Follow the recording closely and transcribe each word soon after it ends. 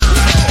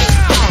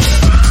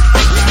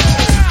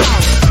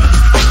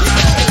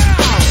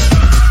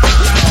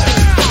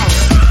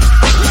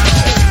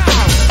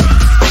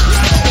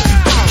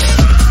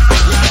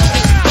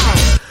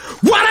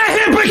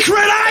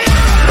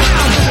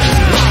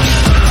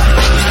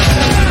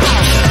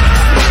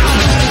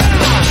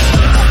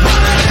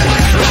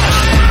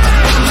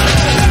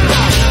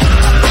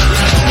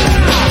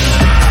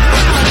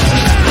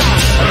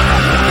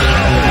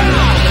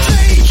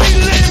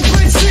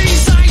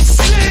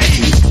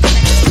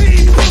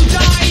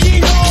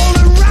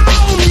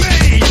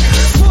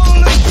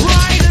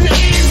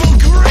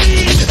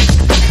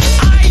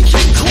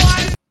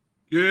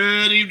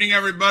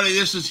everybody?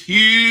 This is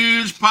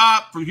Huge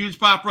Pop from Huge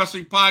Pop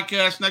Wrestling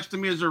Podcast. Next to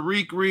me is a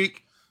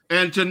Reek,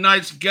 and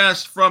tonight's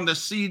guest from the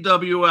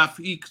CWF.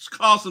 He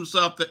calls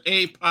himself the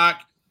APOC.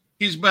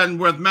 He's been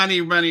with many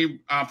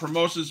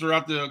promotions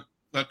throughout the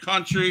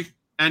country,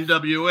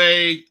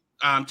 NWA,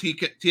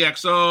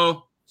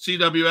 TXO,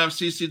 CWF,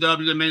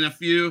 CCW, to name a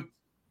few.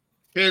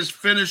 His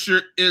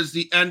finisher is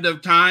the End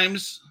of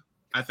Times.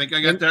 I think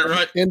I got that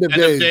right. End of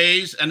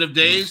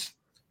days.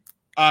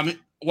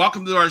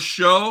 Welcome to our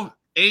show,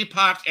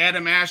 APOC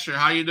Adam Asher.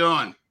 How you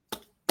doing?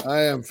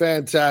 I am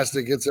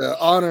fantastic. It's an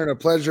honor and a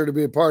pleasure to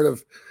be a part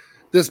of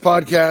this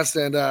podcast,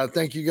 and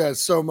thank you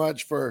guys so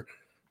much for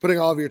putting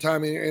all of your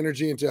time and your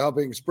energy into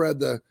helping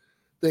spread the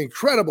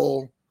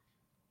incredible,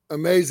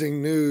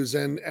 amazing news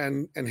and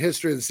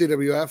history of the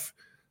CWF,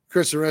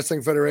 Christian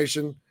Wrestling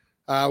Federation.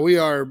 We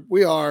are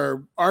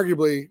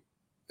arguably,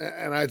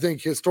 and I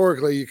think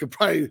historically, you could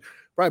probably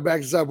back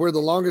this up. We're the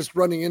longest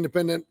running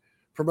independent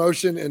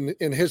promotion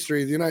in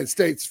history of the United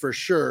States for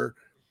sure.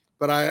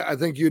 But I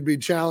think you'd be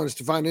challenged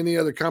to find any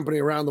other company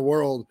around the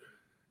world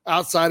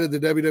outside of the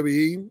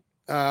WWE.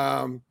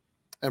 And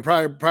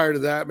prior to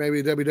that,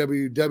 maybe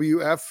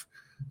WWF,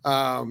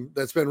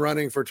 that's been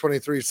running for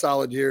 23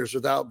 solid years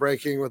without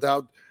breaking,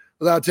 without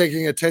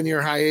taking a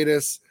 10-year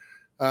hiatus,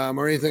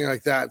 or anything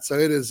like that. So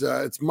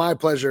it's my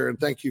pleasure, and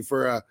thank you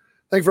for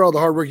all the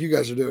hard work you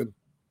guys are doing.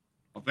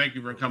 Well, thank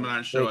you for coming on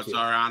the show. It's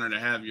our honor to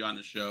have you on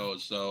the show.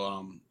 So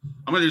I'm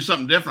going to do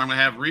something different. I'm going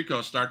to have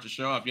Rico start the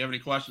show. If you have any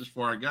questions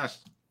for our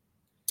guest.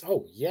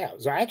 Oh, yeah.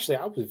 So actually,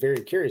 I was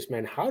very curious,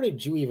 man. How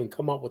did you even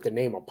come up with the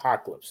name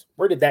Apocalypse?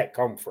 Where did that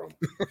come from?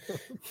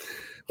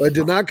 Well, it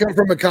did not come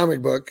from a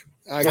comic book.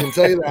 I can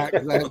tell you that.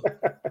 I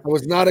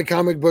was not a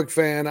comic book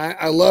fan.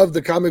 I love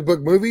the comic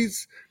book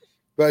movies,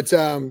 but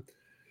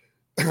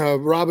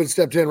Robin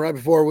stepped in right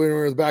before we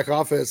were in the back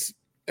office,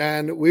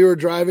 and we were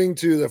driving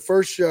to the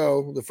first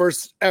show, the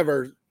first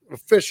ever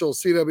official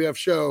CWF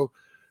show,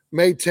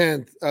 May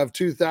 10th of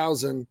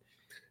 2000.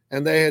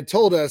 And they had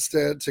told us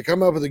to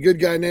come up with a good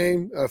guy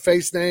name, a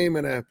face name,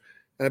 and a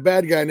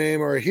bad guy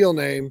name or a heel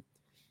name.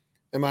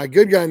 And my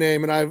good guy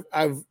name, and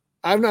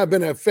I've not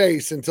been a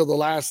face until the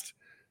last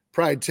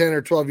probably 10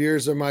 or 12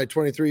 years of my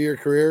 23-year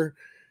career.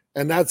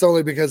 And that's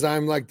only because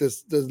I'm like the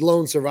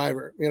lone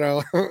survivor. You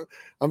know,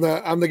 I'm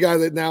the guy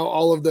that now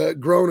all of the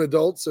grown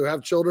adults who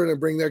have children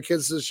and bring their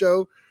kids to the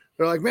show,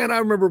 they're like, man, I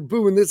remember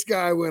booing this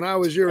guy when I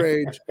was your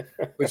age,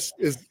 which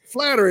is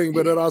flattering,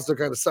 but it also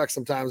kind of sucks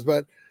sometimes.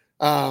 But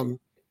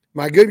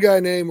my good guy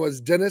name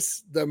was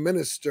Dennis the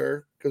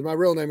Minister, because my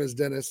real name is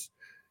Dennis,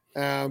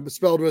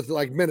 spelled with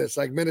like menace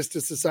to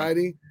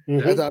society.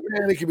 Mm-hmm. I thought,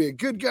 man, it could be a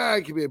good guy,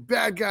 it could be a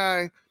bad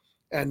guy,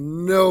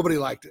 and nobody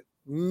liked it.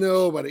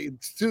 Nobody.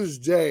 To this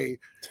day,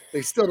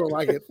 they still don't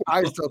like it.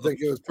 I still think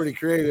it was pretty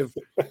creative.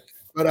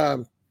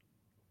 But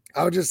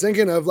I was just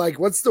thinking of like,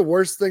 what's the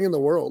worst thing in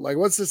the world? Like,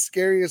 what's the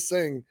scariest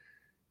thing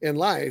in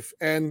life?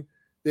 And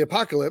the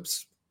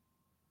apocalypse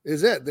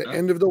is it, the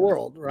end of the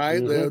world,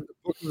 right? Mm-hmm. The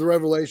book of the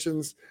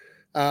Revelations.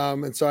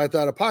 And so I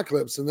thought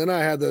apocalypse. And then I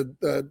had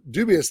the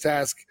dubious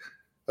task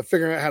of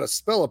figuring out how to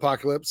spell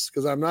apocalypse,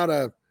 because I'm not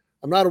a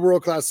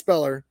world-class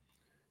speller.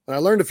 And I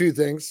learned a few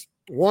things.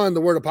 One,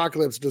 the word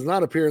apocalypse does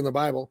not appear in the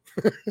Bible,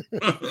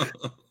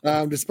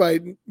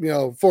 despite,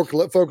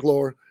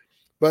 folklore.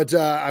 But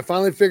I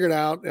finally figured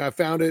out, and I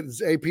found it.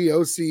 It's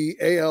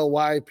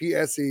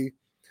APOCALYPSE.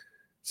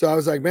 So I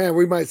was like, man,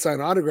 we might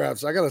sign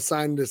autographs. I got to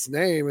sign this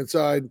name. And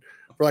so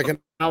for like an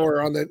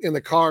hour in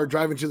the car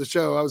driving to the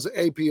show, I was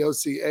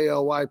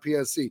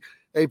APOCALYPSE,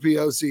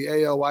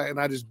 APOCALY, and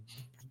I just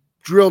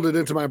drilled it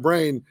into my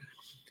brain.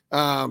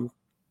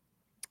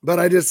 But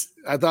I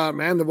thought,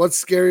 man,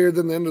 what's scarier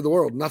than the end of the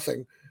world?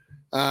 Nothing.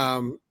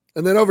 And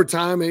then over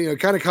time, it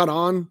kind of caught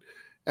on.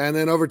 And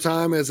then over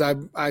time, as I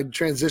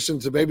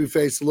transitioned to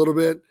babyface a little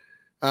bit,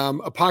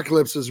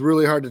 apocalypse is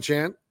really hard to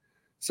chant.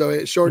 So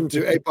it shortened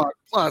to APOC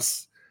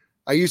Plus.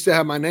 I used to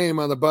have my name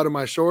on the butt of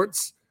my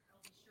shorts,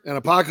 and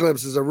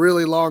apocalypse is a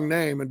really long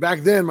name. And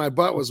back then, my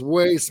butt was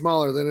way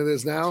smaller than it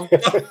is now.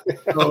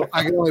 So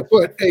I can only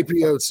put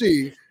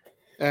APOC,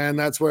 and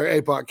that's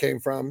where APOC came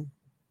from.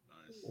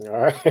 All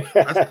right.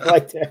 I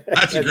like that.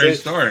 That's a great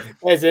story.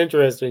 That's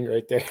interesting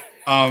right there.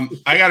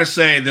 I got to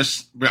say,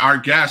 our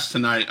guest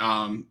tonight,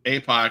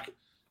 APOC,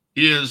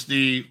 he is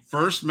the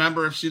first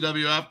member of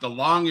CWF, the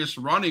longest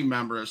running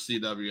member of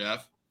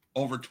CWF,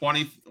 over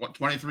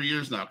 23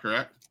 years now,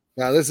 correct?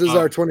 Yeah, this is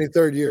our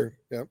 23rd year.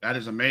 Yep. That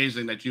is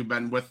amazing that you've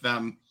been with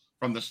them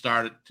from the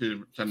start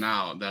to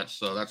now.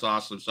 That's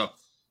awesome. So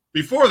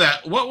before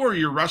that, what were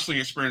your wrestling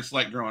experience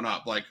like growing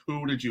up? Like,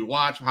 who did you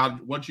watch?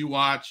 What'd you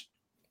watch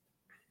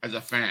as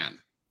a fan?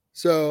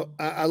 So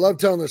I love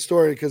telling the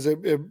story because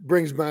it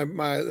brings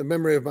the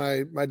memory of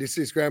my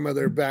deceased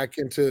grandmother back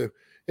into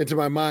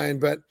my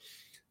mind. But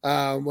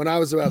when I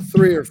was about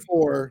 3 or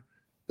 4,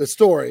 the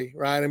story,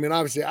 right? I mean,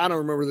 obviously I don't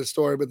remember the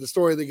story, but the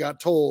story that got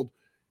told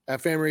at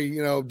family,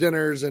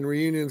 dinners and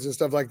reunions and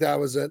stuff like that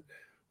was that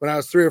when I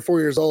was 3 or 4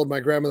 years old,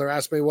 my grandmother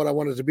asked me what I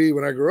wanted to be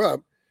when I grew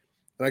up.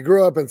 And I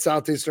grew up in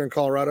southeastern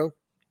Colorado.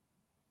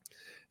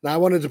 And I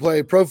wanted to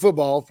play pro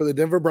football for the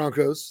Denver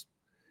Broncos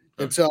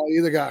until I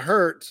either got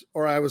hurt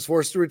or I was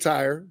forced to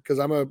retire because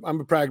I'm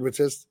a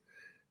pragmatist.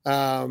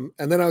 And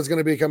then I was going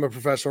to become a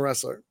professional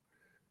wrestler.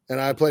 And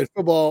I played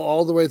football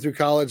all the way through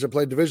college. I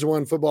played Division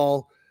I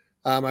football.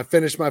 I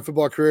finished my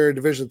football career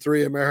Division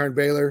III at Maryland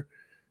Baylor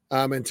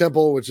in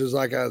Temple, which is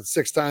like a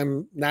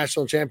 6-time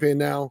national champion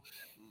now.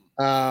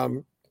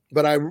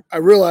 But I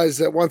realized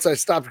that once I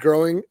stopped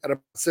growing at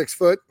about 6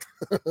 foot,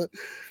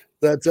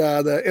 that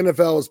the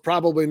NFL was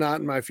probably not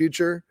in my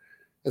future.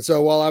 And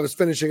so while I was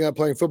finishing up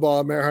playing football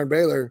at Maryland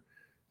Baylor,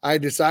 I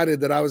decided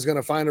that I was going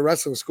to find a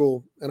wrestling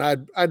school. And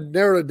I'd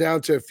narrowed it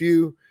down to a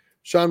few.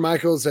 Shawn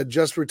Michaels had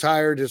just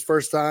retired his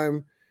first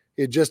time.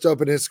 He had just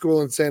opened his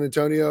school in San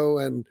Antonio.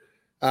 And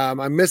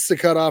I missed the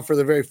cutoff for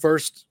the very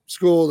first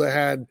school that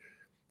had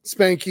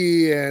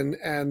Spanky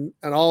and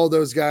all of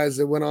those guys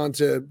that went on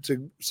to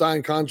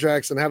sign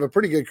contracts and have a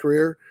pretty good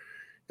career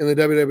in the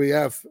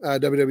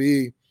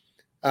WWE.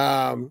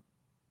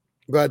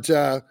 But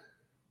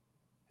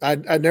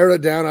I narrowed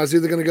it down. I was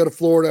either going to go to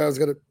Florida. I was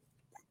going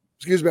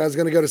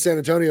to go to San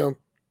Antonio.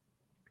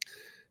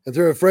 And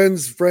through a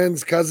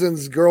friends,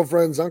 cousins,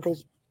 girlfriends,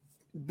 uncles,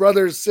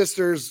 brothers,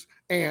 sisters,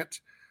 aunt,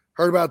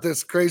 heard about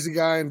this crazy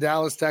guy in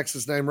Dallas,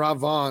 Texas named Rob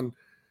Vaughn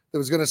that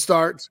was going to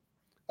start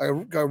a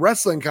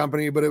wrestling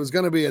company, but it was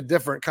going to be a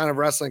different kind of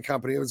wrestling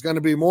company. It was going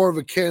to be more of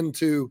akin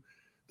to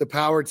the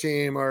Power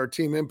Team or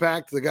Team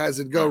Impact, the guys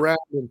that go around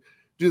and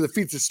do the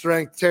feats of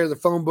strength, tear the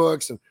phone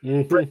books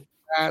and break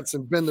bats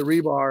and bend the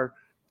rebar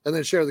and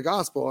then share the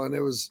gospel. And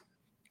it was,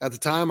 at the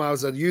time, I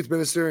was a youth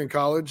minister in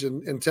college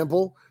in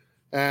Temple.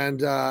 And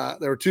there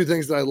were two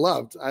things that I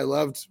loved. I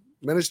loved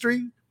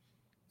ministry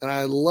and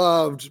I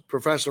loved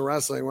professional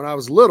wrestling. When I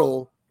was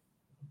little,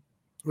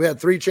 we had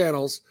 3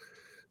 channels.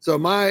 So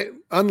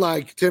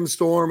unlike Tim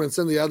Storm and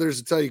some of the others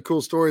that tell you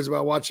cool stories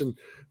about watching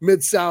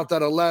Mid-South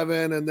at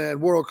 11 and then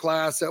World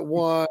Class at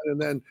 1 and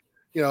then,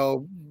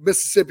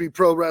 Mississippi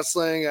Pro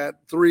Wrestling at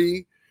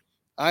 3,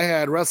 I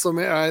had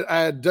I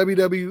had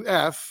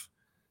WWF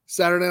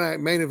Saturday Night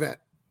Main Event.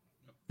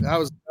 That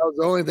was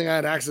the only thing I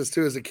had access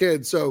to as a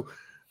kid. So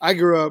I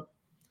grew up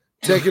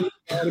taking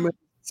vitamins,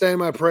 saying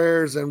my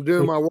prayers and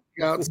doing my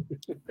workouts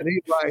and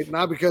eat right,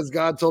 not because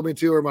God told me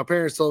to or my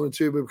parents told me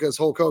to, but because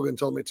Hulk Hogan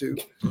told me to.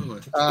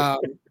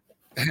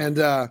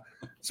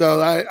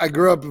 So I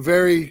grew up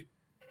very,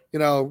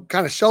 kind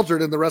of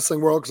sheltered in the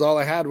wrestling world because all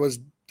I had was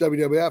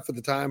WWF at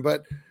the time.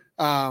 But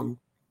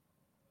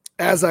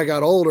as I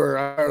got older,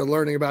 I started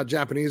learning about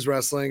Japanese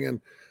wrestling,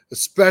 and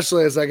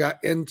especially as I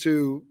got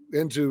into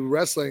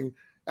wrestling.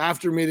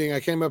 After meeting, I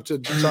came up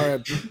to, sorry, I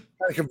kind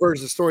of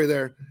converged the story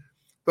there,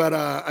 but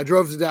I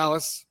drove to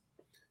Dallas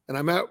and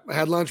I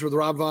had lunch with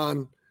Rob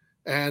Vaughn,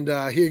 and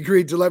he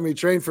agreed to let me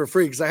train for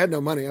free because I had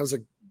no money. I was a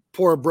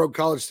poor, broke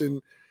college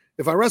student.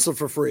 If I wrestled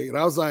for free, and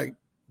I was like,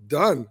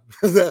 done.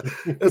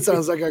 That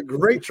sounds like a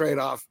great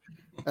trade-off.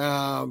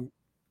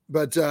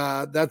 But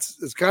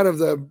it's kind of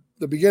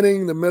the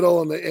beginning, the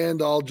middle, and the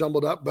end all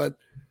jumbled up. But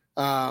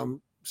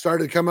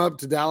started to come up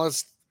to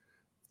Dallas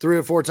 3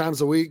 or 4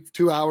 times a week,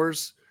 2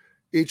 hours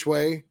each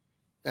way,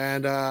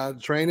 and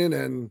training.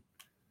 And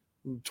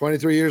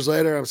 23 years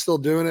later, I'm still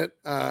doing it.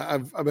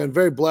 I've been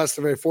very blessed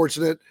and very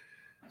fortunate.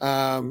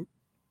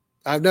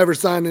 I've never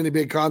signed any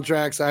big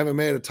contracts. I haven't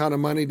made a ton of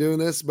money doing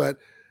this, but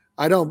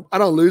I don't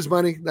lose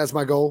money. That's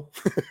my goal.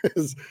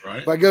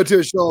 Right. If I go to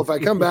a show, if I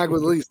come back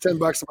with at least $10 in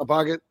my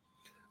pocket,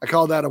 I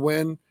call that a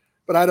win.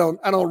 But I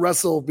don't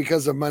wrestle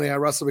because of money. I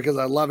wrestle because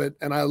I love it.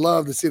 And I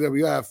love the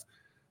CWF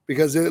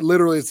because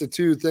it's the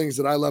 2 things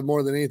that I love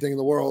more than anything in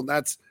the world. And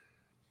that's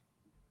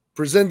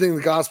presenting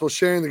the gospel,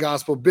 sharing the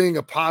gospel, being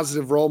a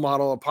positive role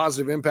model, a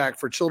positive impact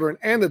for children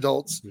and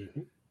adults.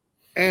 Mm-hmm.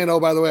 And, oh,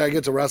 by the way, I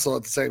get to wrestle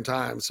at the same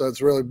time. So it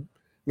was really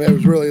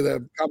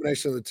the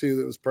combination of the 2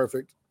 that was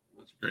perfect.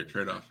 That's a great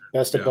trade-off.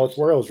 Best of both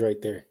worlds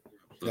right there.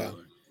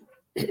 Absolutely.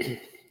 Yeah.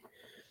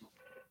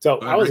 So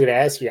I was going to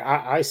ask you,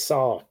 I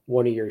saw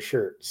one of your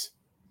shirts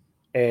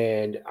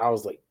and I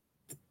was like,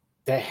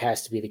 that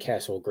has to be the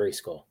Castle of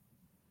Grayskull.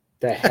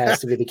 That has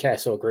to be the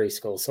Castle of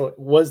Grayskull. So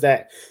was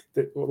that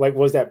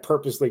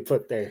purposely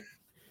put there?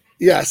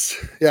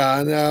 Yes. Yeah.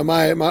 And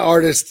my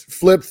artist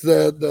flipped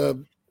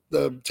the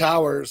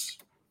towers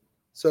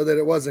so that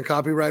it wasn't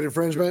copyright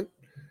infringement.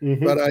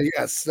 Mm-hmm. But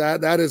yes,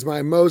 that is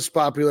my most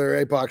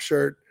popular APOC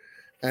shirt,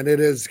 and it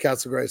is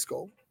Castle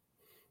Grayskull.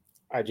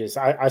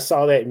 I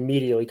saw that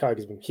immediately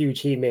because I'm a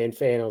huge He-Man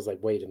fan. I was like,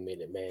 wait a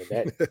minute, man,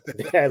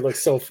 that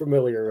looks so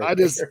familiar.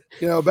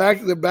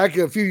 Back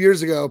a few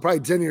years ago, probably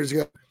 10 years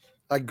ago,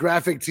 like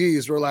graphic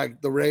tees were like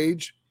the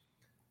rage.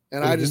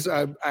 And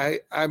mm-hmm.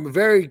 I'm a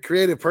very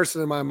creative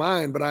person in my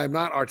mind, but I'm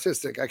not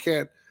artistic.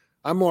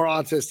 I'm more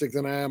autistic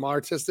than I am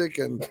artistic.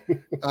 And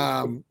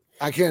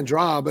I can't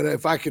draw, but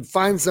if I could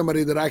find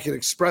somebody that I could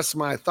express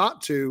my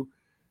thought to,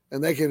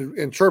 and they can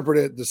interpret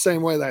it the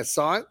same way that I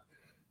saw it.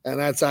 And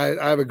I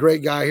have a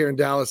great guy here in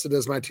Dallas that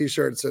does my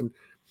t-shirts, and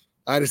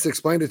I just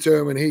explained it to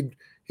him, and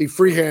he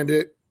freehanded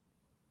it,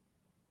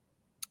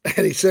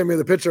 and he sent me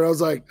the picture. I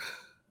was like,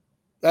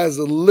 that is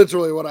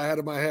literally what I had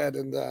in my head.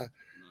 And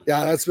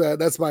Yeah,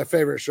 that's my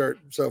favorite shirt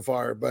so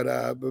far. But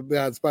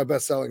yeah, it's my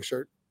best selling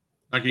shirt.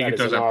 Like you can get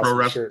that awesome pro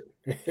wrestling. shirt.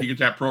 You get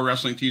that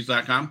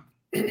ProWrestlingTees.com.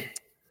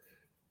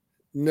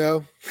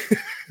 No,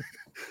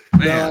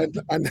 no,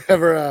 I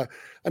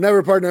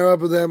never partner up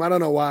with them. I don't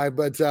know why,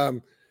 but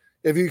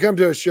if you come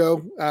to a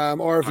show,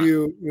 or if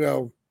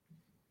you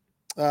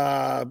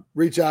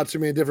reach out to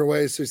me in different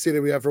ways through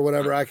CWF or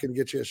whatever, I can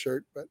get you a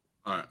shirt. But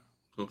all right,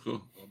 cool.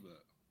 Love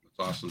that. That's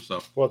awesome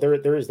stuff. Well,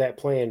 there is that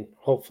plan,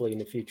 hopefully in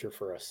the future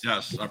for us.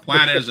 Yes, our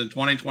plan is in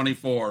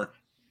 2024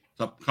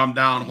 to come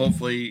down,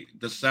 hopefully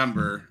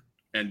December,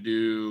 and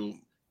do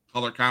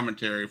color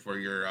commentary for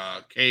your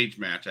cage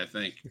match. I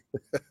think.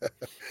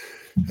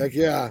 Heck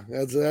yeah,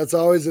 that's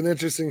always an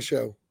interesting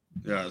show.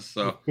 Yeah,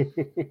 so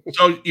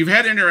you've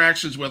had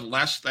interactions with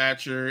Les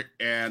Thatcher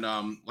and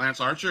Lance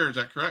Archer, is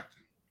that correct?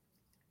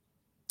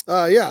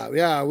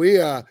 Yeah. We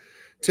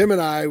Tim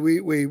and I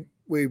we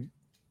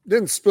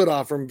didn't split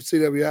off from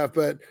CWF,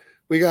 but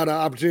we got an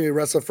opportunity to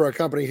wrestle for a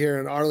company here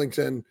in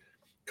Arlington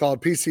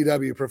called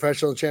PCW,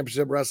 Professional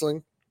Championship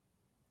Wrestling.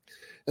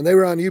 And they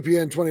were on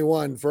UPN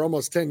 21 for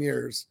almost 10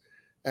 years.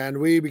 And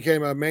we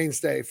became a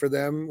mainstay for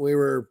them. We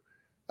were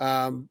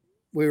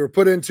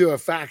put into a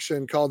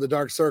faction called the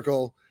Dark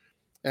Circle.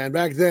 And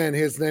back then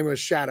his name was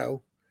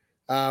Shadow.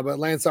 But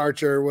Lance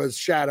Archer was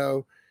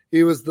Shadow.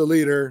 He was the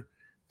leader.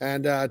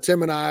 And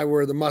Tim and I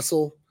were the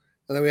muscle.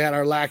 And then we had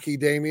our lackey,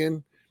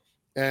 Damien.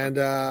 And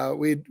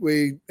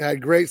we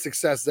had great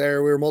success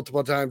there. We were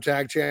multiple time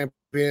tag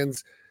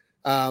champions.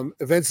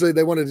 Eventually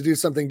they wanted to do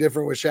something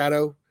different with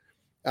Shadow.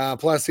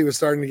 Plus he was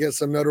starting to get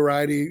some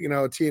notoriety,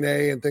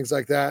 TNA and things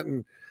like that.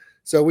 And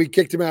so we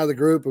kicked him out of the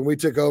group and we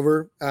took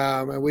over,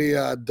 and we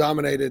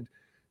dominated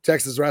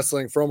Texas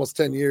wrestling for almost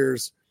 10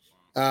 years.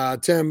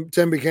 Tim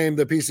became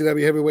the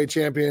PCW heavyweight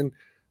champion.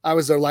 I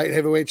was their light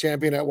heavyweight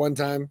champion at one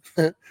time,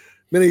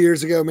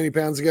 many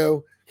pounds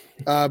ago.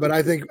 But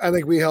I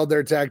think we held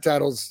their tag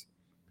titles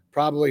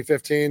probably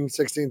 15,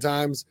 16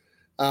 times.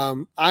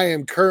 I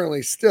am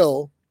currently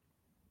still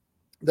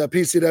the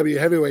PCW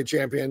heavyweight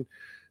champion.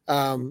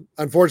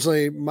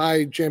 Unfortunately,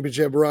 my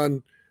championship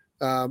run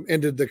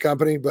ended the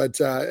company, but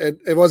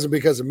it wasn't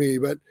because of me,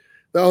 but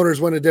the owners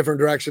went a different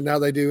direction. Now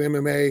they do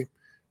MMA.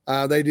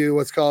 They do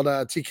what's called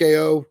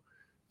TKO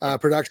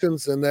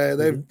Productions, and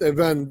they've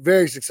been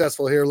very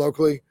successful here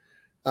locally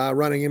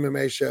running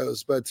MMA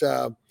shows. But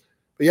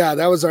yeah,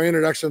 that was our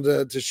introduction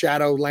to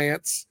Shadow,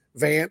 Lance,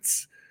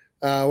 Vance,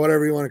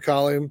 whatever you want to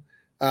call him,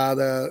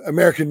 the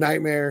American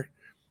Nightmare.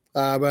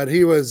 But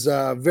he was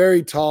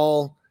very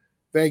tall,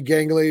 very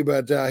gangly,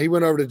 but he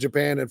went over to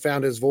Japan and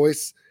found his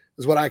voice,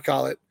 is what I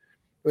call it.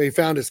 He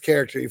found his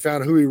character. He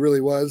found who he really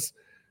was.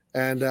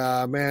 And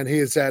man, he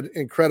has had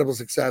incredible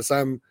success.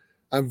 I'm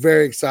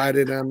very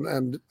excited.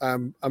 I'm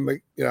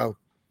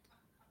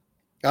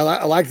I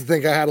like to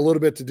think I had a little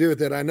bit to do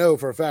with it. I know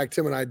for a fact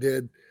Tim and I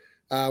did,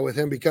 with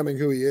him becoming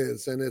who he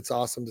is. And it's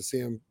awesome to see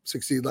him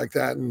succeed like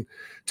that. And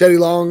Teddy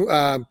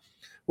Long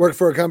worked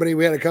for a company.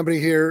 We had a company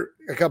here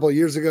a couple of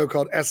years ago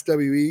called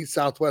SWE,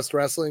 Southwest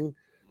Wrestling.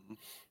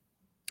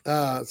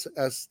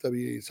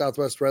 SWE,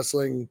 Southwest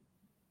Wrestling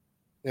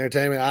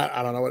Entertainment.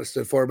 I don't know what it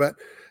stood for, but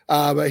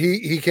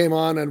he came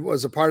on and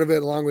was a part of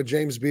it along with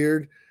James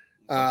Beard,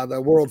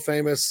 the world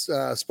famous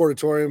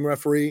sportatorium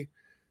referee.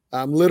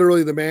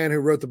 Literally the man who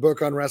wrote the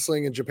book on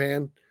wrestling in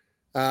Japan.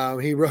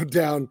 He wrote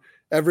down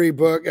every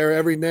book or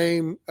every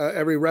name,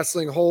 every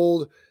wrestling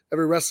hold,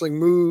 every wrestling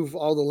move,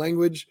 all the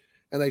language,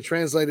 and they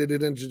translated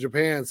it into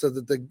Japan so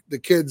that the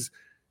kids,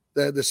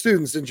 the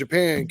students in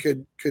Japan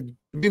could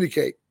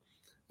communicate.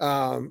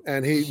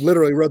 And he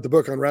literally wrote the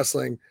book on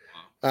wrestling.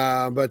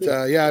 But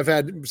yeah, I've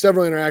had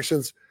several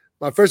interactions.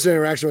 My first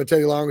interaction with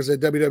Teddy Long was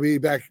at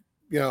WWE back,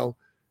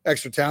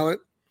 Extra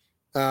Talent.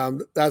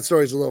 That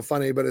story's a little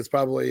funny, but it's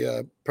probably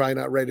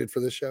not rated for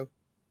this show.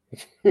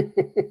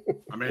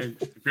 I mean,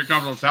 if you're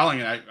comfortable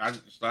telling it,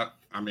 it's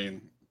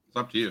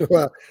up to you.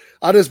 Well,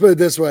 I'll just put it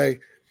this way.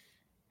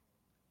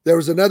 There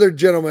was another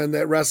gentleman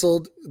that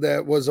wrestled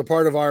that was a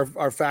part of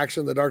our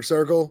faction, the Dark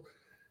Circle,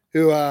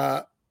 who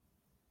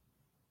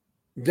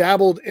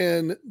dabbled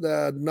in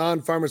the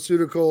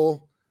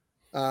non-pharmaceutical,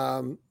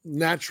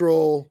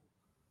 natural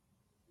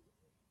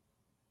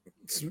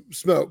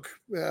smoke.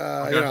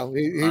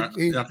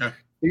 Okay.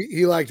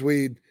 He liked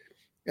weed.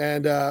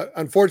 And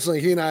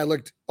unfortunately, he and I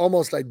looked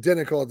almost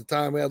identical at the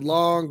time. We had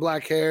long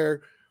black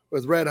hair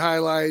with red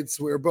highlights.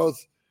 We were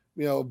both,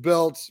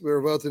 built. We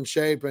were both in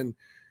shape. And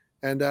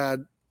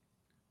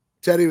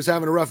Teddy was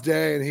having a rough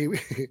day, and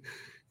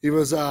he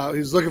was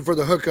looking for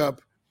the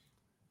hookup,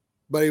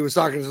 but he was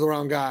talking to the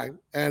wrong guy.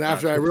 And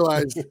after I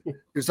realized he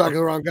was talking to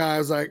the wrong guy, I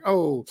was like,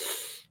 "Oh,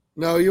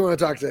 no, you want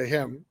to talk to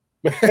him."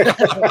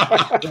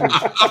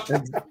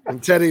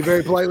 and Teddy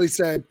very politely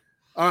said,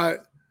 "All right,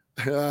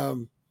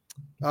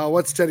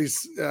 what's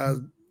Teddy's?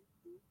 Dang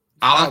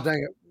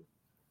it!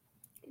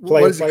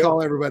 What does he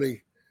call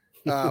everybody?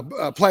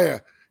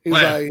 Player." He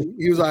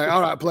was like,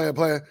 "All right,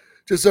 player,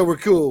 just so we're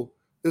cool.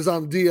 This is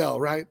on DL,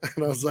 right?"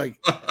 And I was like,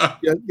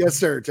 "Yes,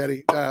 sir,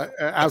 Teddy.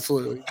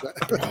 Absolutely."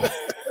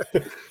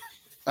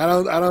 I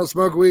don't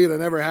smoke weed. I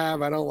never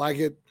have. I don't like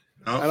it.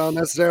 Nope. I don't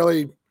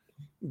necessarily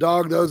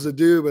dog those that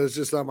do, but it's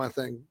just not my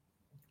thing.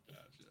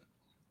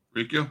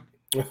 Rico?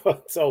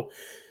 So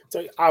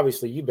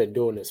obviously you've been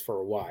doing this for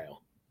a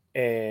while,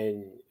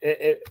 and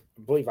I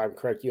believe I'm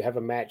correct. You have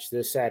a match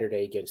this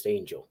Saturday against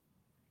Angel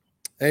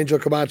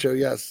Camacho,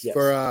 yes.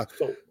 For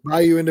so,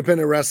 Bayou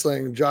Independent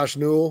Wrestling, Josh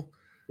Newell,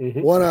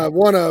 mm-hmm.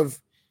 one of,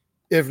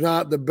 if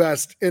not the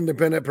best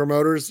independent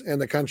promoters in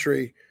the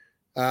country,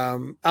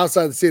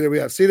 outside the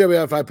CWF.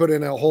 CWF, I put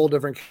in a whole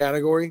different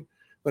category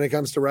when it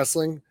comes to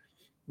wrestling,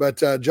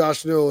 but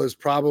Josh Newell is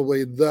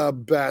probably the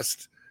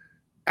best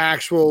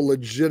actual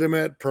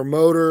legitimate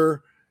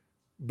promoter,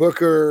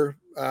 booker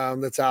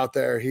that's out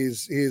there.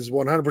 He's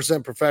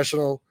 100%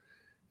 professional,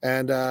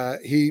 and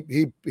he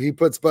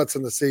puts butts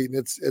in the seat, and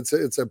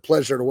it's a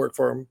pleasure to work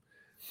for him.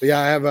 But yeah,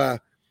 I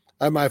have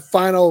my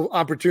final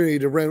opportunity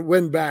to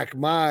win back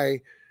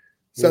my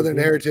Southern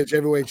Heritage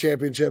Heavyweight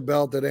Championship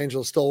belt that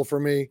Angel stole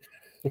from me,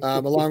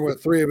 along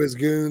with 3 of his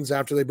goons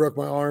after they broke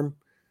my arm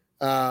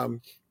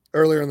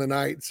earlier in the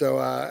night. So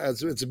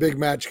it's a big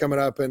match coming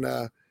up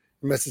in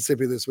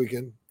Mississippi this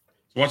weekend.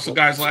 What's the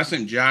guy's last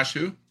name? Josh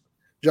who?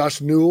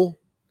 Josh Newell.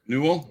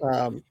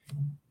 Newell?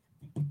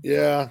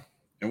 Yeah.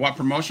 And what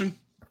promotion?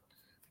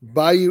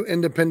 Bayou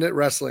Independent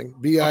Wrestling.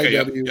 BIW. Okay,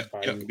 yep,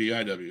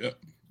 BIW. Yep.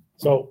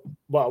 So,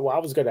 well, what I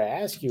was going to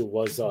ask you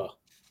was, I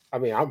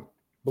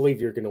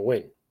believe you're going to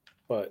win,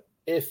 but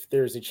if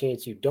there's a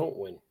chance you don't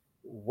win,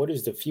 what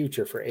is the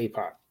future for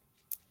APOC?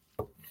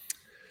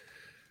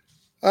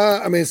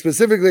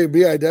 Specifically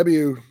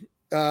BIW,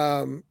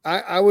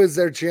 I was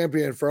their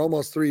champion for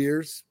almost 3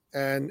 years,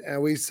 and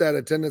we set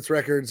attendance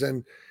records,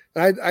 and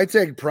I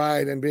take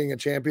pride in being a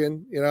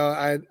champion. You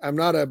know, I'm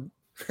not a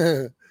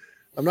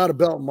I'm not a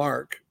belt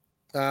mark,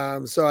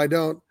 so I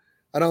don't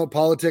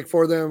politic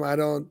for them. I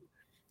don't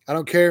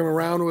carry them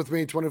around with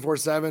me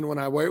 24/7 when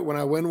I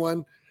win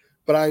one,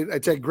 but I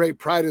take great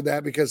pride in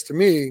that, because to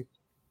me,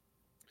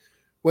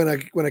 when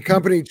a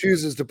company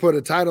chooses to put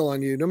a title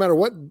on you, no matter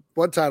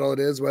what title it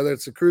is, whether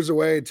it's a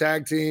cruiserweight,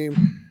 tag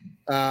team,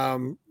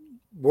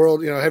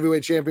 world,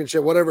 heavyweight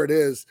championship, whatever it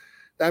is,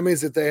 that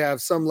means that they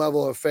have some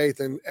level of faith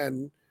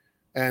and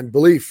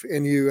belief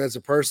in you as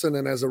a person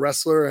and as a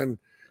wrestler and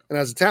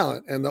as a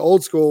talent. And the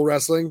old school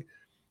wrestling,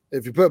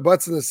 if you put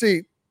butts in the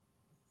seat,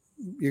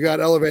 you got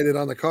elevated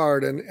on the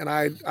card. And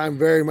I'm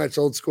very much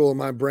old school in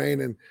my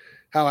brain and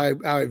how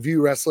I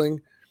view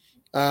wrestling.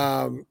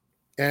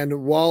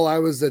 And while I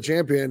was the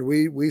champion,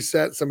 we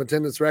set some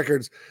attendance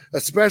records,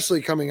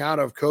 especially coming out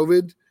of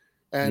COVID.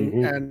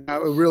 And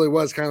it really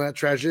was kind of that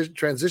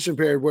transition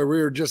period where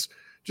we were just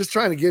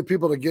trying to get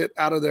people to get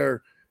out of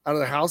their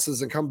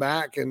houses and come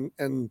back and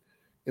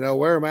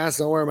wear a mask,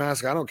 don't wear a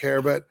mask, I don't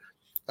care. But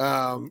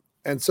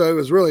and so it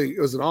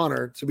was an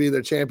honor to be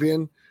their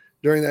champion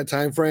during that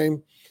time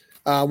frame.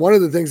 One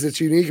of the things that's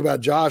unique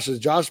about Josh is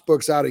Josh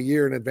books out a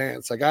year in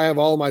advance. Like, I have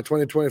all my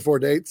 2024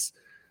 dates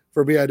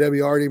for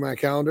BIW already in my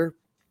calendar.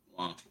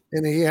 Wow.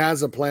 And he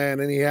has a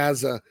plan, and he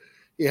has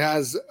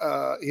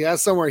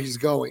somewhere he's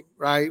going,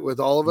 right,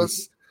 with all of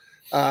us.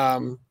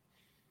 I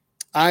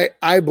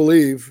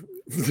believe,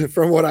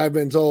 from what I've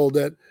been told,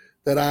 that's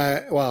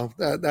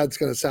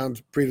going to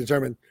sound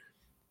predetermined.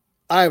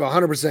 I have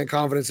 100%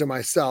 confidence in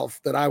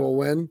myself that I will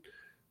win,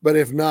 but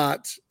if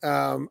not,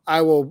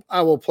 I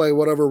will play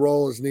whatever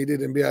role is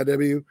needed in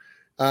BIW.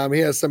 He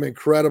has some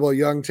incredible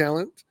young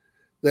talent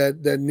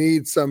that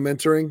needs some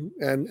mentoring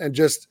and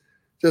just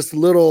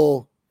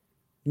little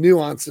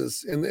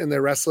nuances in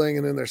their wrestling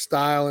and in their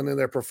style and in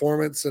their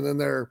performance and in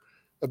their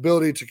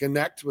ability to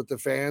connect with the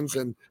fans.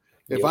 And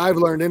if I've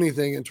learned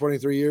anything in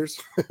 23 years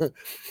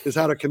is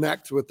how to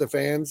connect with the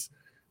fans.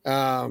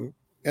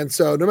 And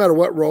so no matter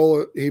what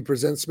role he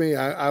presents me,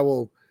 I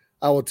will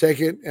take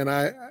it. And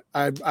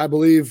I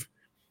believe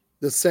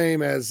the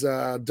same as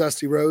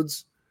Dusty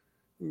Rhodes.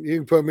 You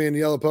can put me in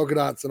yellow polka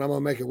dots and I'm going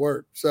to make it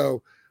work.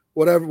 So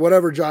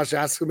whatever Josh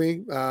asks of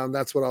me,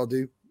 that's what I'll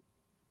do.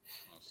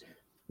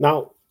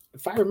 Now,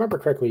 if I remember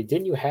correctly,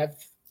 didn't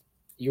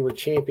you were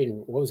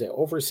champion, what was it,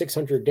 over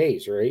 600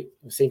 days, right?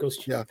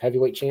 Singles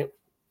heavyweight champ?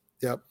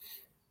 Yep.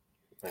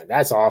 Man,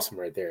 that's awesome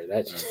right there.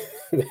 That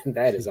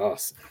is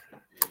awesome.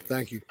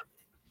 Thank you.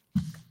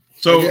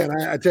 So again,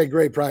 I take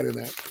great pride in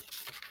that.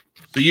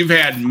 So you've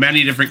had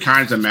many different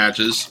kinds of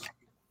matches.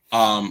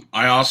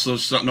 I also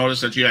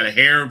noticed that you had a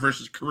hair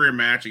versus career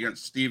match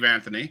against Steve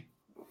Anthony.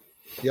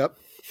 Yep.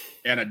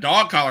 And a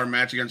dog collar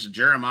match against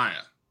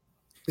Jeremiah.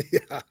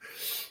 Yeah.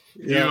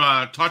 You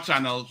touch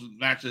on those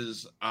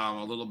matches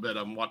a little bit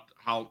on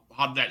how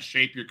did that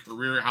shape your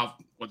career? How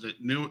was it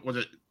new? Was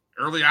it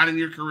early on in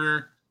your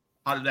career?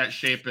 How did that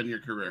shape in your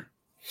career?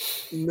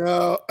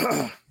 No.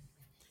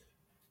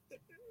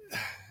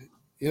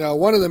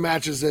 One of the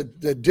matches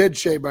that did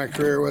shape my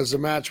career was a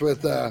match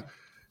with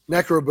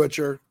Necro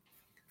Butcher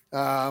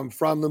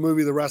from the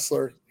movie The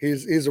Wrestler.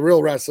 He's a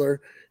real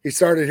wrestler. He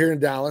started here in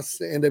Dallas,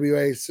 the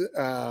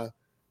NWA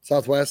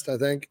Southwest, I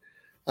think.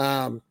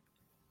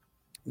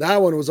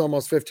 That one was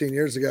almost 15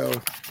 years ago.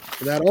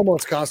 And that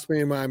almost cost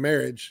me my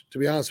marriage, to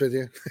be honest with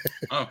you.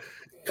 Oh.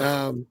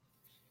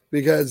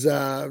 because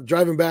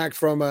driving back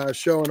from a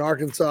show in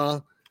Arkansas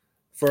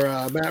for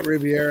Matt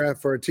Riviera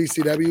for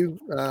TCW.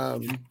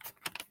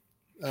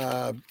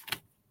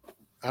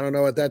 I don't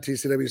know what that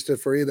TCW stood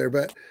for either,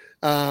 but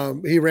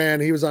he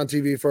was on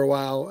TV for a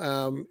while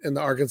in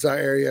the Arkansas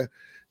area.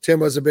 Tim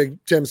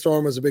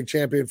Storm was a big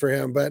champion for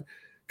him, but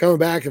coming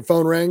back and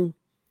phone rang,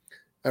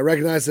 I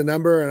recognized the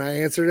number and I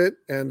answered it.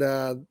 And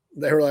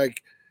they were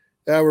like,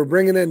 we're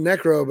bringing in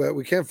Necro, but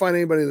we can't find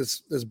anybody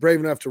that's brave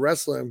enough to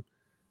wrestle him.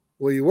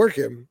 Will you work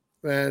him?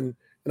 And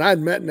I had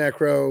met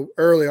Necro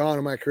early on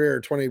in my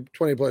career, 20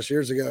 plus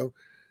years ago,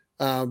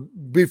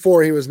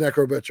 before he was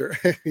Necro Butcher.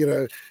 He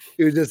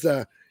was just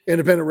a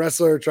independent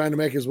wrestler trying to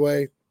make his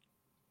way.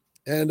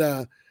 And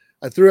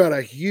I threw out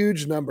a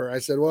huge number. I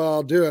said, well,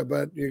 I'll do it,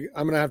 but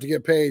I'm going to have to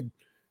get paid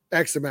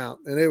X amount.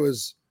 And it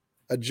was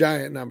a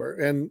giant number,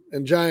 and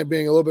giant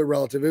being a little bit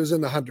relative. It was in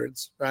the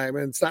hundreds, right? I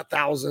mean, it's not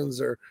thousands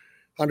or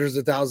hundreds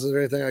of thousands or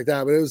anything like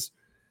that, but it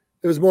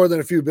was more than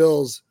a few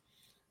bills.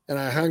 And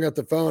I hung up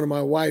the phone, and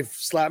my wife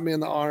slapped me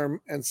in the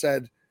arm and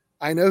said,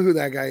 I know who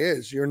that guy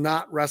is. You're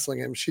not wrestling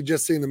him. She'd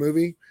just seen the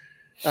movie.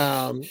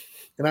 And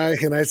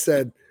I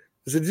said,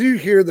 did you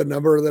hear the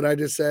number that I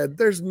just said?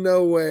 There's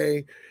no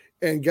way.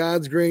 And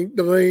God's green,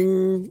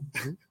 ding.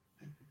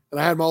 And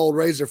I had my old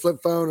Razor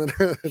flip phone,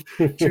 and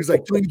she was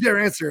like, don't you dare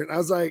answer it. And I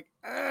was like,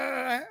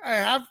 I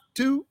have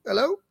to.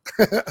 Hello?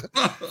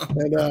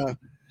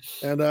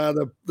 and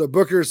the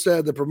booker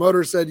said, the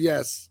promoter said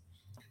yes.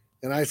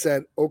 And I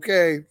said,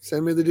 okay,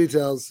 send me the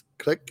details.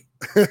 Click.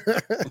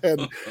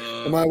 and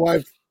my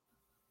wife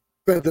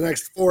spent the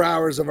next 4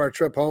 hours of our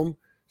trip home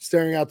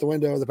staring out the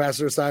window of the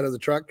passenger side of the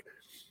truck.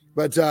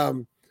 But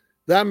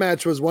that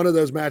match was one of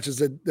those matches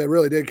that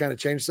really did kind of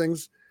change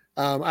things.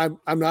 I'm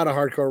not a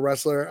hardcore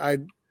wrestler.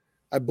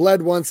 I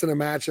bled once in a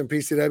match in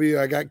PCW.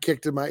 I got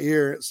kicked in my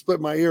ear,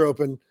 split my ear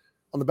open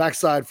on the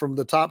backside from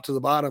the top to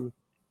the bottom.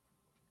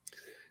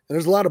 And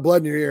there's a lot of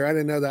blood in your ear. I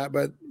didn't know that,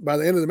 but by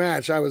the end of the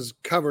match, I was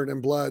covered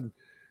in blood.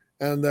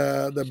 And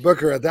the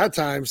booker at that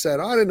time said,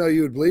 I didn't know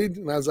you would bleed.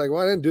 And I was like,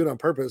 well, I didn't do it on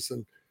purpose.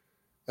 And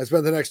I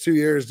spent the next 2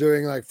 years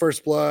doing like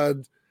First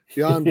Blood,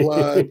 Beyond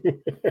Blood,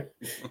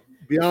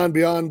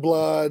 Beyond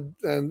Blood.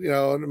 And,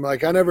 and I'm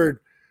like,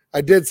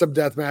 I did some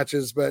death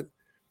matches, but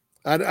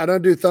I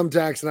don't do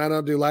thumbtacks and I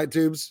don't do light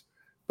tubes,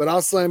 but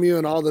I'll slam you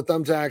in all the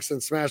thumbtacks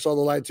and smash all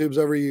the light tubes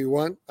over you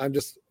want. You're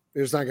just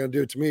not going to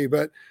do it to me.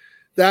 But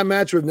that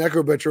match with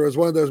Necro Butcher was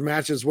one of those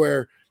matches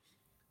where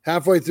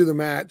halfway through the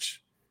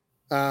match,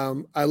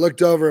 I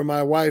looked over and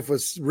my wife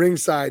was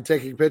ringside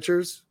taking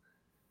pictures,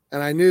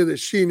 and I knew that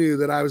she knew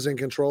that I was in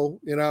control,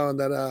 and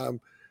that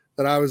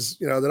I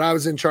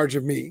was in charge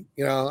of me.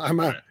 I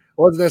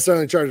wasn't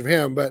necessarily in charge of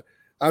him, but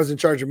I was in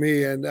charge of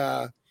me. And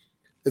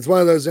it's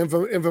one of those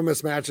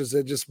infamous matches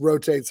that just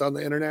rotates on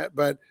the internet.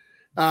 But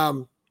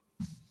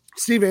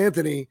Steve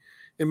Anthony,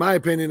 in my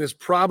opinion, is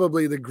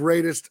probably the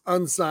greatest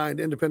unsigned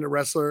independent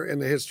wrestler in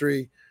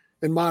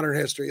modern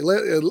history,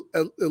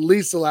 at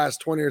least the last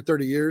 20 or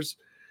 30 years.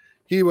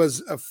 He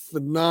was a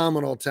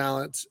phenomenal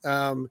talent.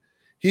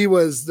 He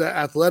was the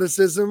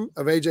athleticism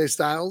of AJ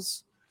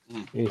Styles,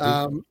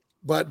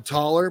 but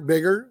taller,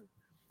 bigger.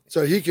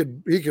 So he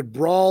could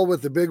brawl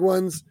with the big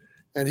ones,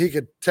 and he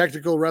could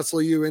technical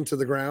wrestle you into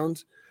the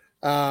ground.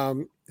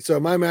 So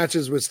my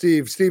matches with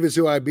Steve is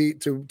who I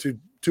beat to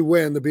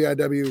win the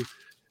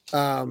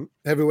BIW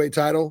heavyweight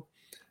title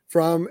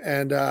from.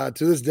 And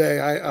to this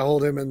day, I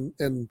hold him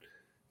in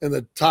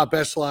the top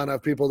echelon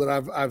of people that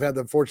I've had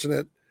the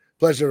fortunate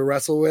pleasure to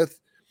wrestle with.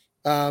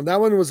 That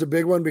one was a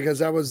big one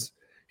because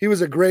he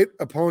was a great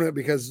opponent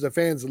because the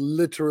fans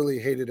literally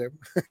hated him.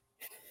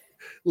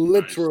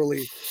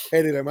 Literally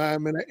hated him. I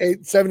mean,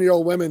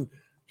 7-year-old women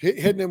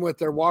hitting him with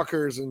their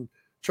walkers and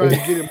trying to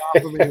get him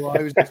off of me while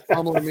he was just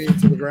pummeling me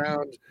into the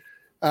ground.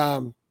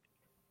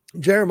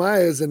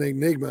 Jeremiah is an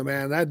enigma,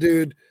 man. That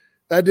dude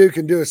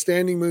can do a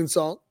standing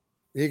moonsault.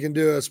 He can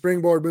do a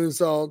springboard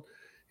moonsault.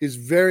 He's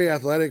very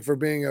athletic for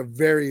being a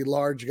very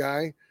large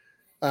guy.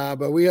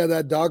 But we had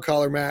that dog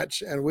collar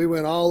match, and we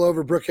went all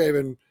over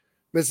Brookhaven,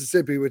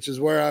 Mississippi, which is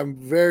where I'm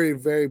very,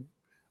 very.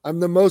 I'm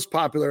the most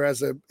popular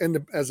as a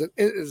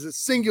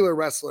singular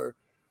wrestler.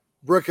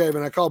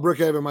 Brookhaven, I call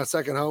Brookhaven my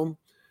second home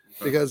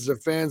because the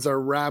fans are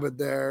rabid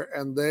there,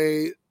 and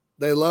they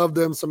love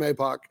them some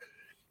APOC.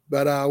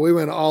 But we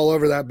went all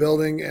over that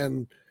building,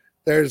 and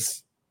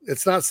it's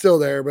not still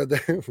there, but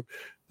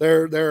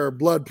there are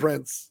blood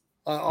prints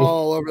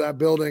all over that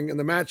building. And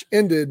the match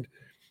ended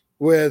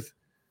with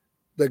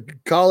the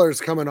collars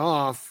coming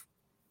off,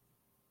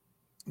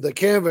 the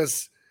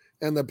canvas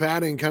and the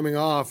padding coming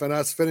off, and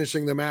us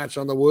finishing the match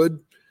on the wood.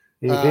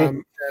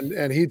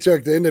 And he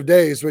took the end of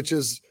days, which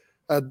is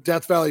a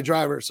Death Valley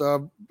driver.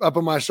 So up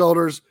on my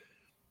shoulders,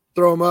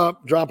 throw them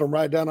up, drop them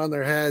right down on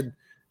their head.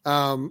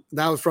 That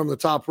was from the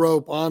top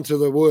rope onto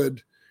the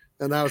wood.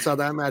 And that was how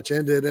that match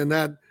ended. And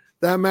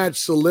that match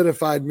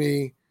solidified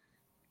me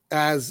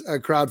as a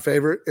crowd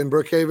favorite in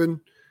Brookhaven.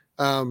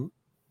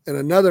 In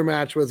another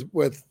match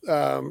with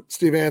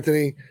Steve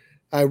Anthony,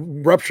 I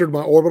ruptured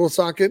my orbital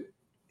socket,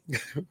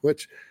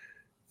 which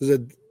is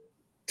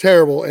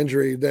terrible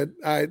injury that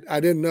I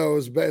didn't know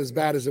as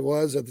bad as it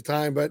was at the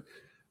time, but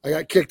I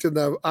got kicked in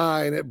the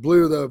eye and it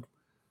blew the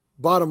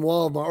bottom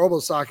wall of my orbital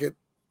socket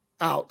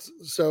out.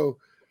 So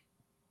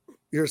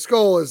your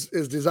skull is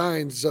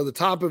designed so the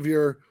top of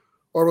your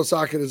orbital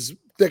socket is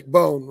thick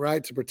bone,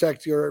 right, to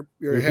protect your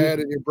head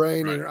and your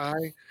brain and your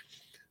eye.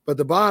 But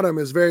the bottom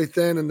is very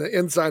thin and the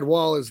inside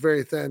wall is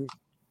very thin.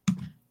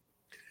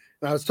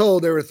 And I was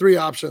told there were 3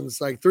 options,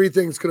 like 3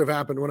 things could have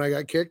happened when I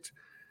got kicked.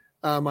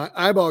 My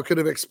eyeball could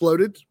have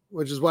exploded,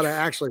 which is what I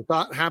actually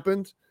thought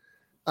happened.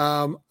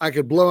 I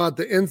could blow out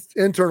the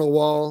internal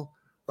wall,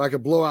 or I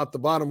could blow out the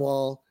bottom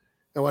wall.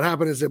 And what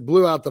happened is it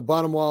blew out the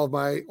bottom wall of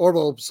my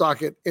orbital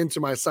socket into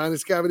my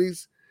sinus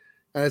cavities.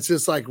 And it's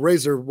just like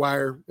razor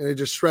wire, and it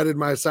just shredded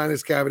my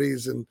sinus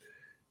cavities. And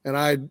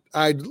I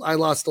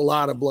lost a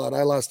lot of blood.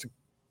 I lost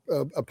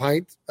a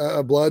pint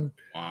of blood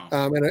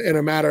in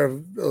a matter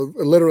of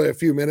literally a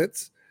few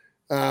minutes,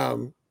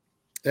 and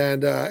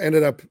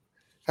ended up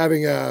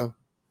having I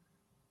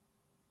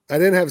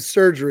didn't have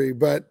surgery,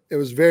 but it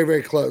was very,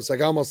 very close.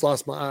 Like I almost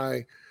lost my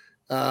eye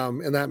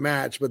in that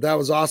match, but that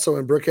was also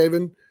in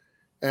Brookhaven,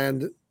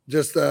 and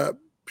just the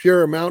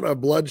pure amount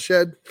of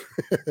bloodshed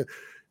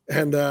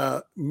and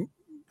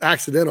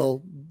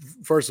accidental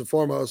first and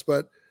foremost.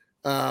 But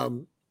yeah,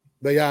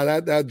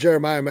 that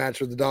Jeremiah match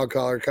with the dog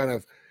collar kind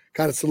of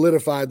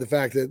solidified the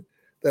fact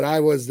that I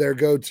was their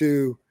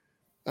go-to.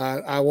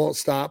 I won't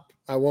stop.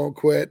 I won't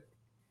quit.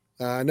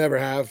 I never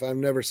have. I've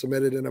never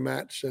submitted in a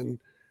match. And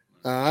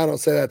I don't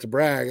say that to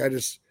brag.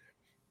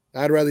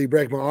 I'd rather you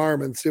break my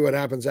arm and see what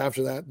happens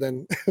after that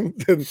than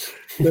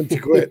to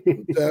quit,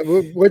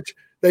 which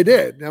they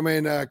did. I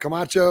mean,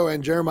 Camacho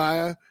and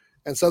Jeremiah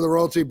and Southern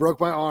Royalty broke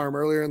my arm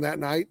earlier in that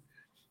night.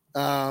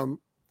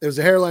 It was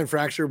a hairline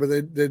fracture, but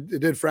it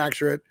did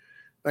fracture it.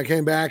 I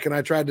came back and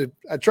I tried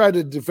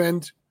to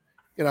defend,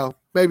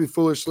 maybe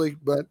foolishly,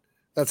 but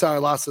that's how I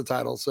lost the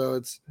title.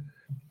 So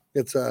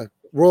it's a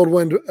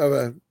whirlwind of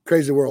a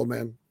crazy world,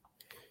 man.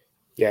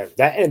 Yeah,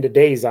 that end of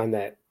days on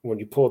that, when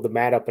you pulled the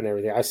mat up and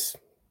everything, I was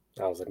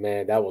like,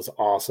 man, that was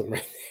awesome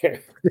right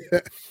there.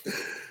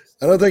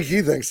 I don't think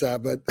he thinks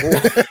that, but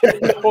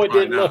no, it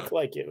didn't look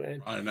like it,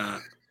 man. Why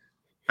not?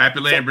 Happy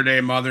Labor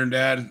Day, Mom and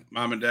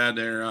Dad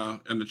there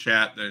in the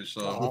chat there.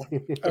 So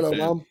hello,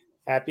 Mom.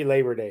 Happy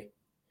Labor Day.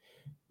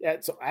 Yeah,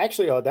 so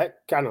actually, that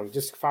kind of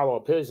just follow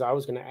up his. I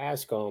was going to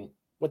ask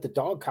what the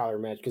dog collar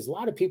match, because a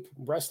lot of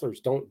wrestlers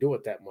don't do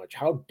it that much.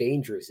 How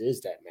dangerous is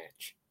that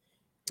match?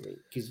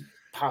 Because you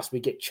possibly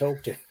get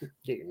choked and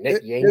get your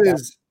neck yanked out.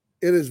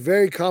 It is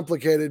very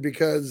complicated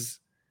because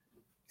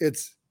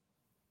it's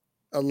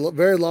a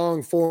very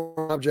long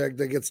form object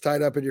that gets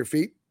tied up in your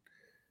feet,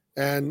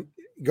 and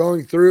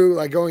going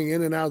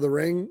in and out of the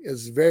ring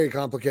is very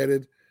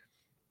complicated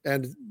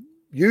and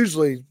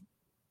usually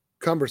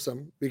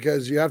cumbersome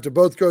because you have to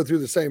both go through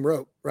the same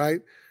rope, right?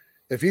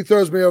 If he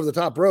throws me over the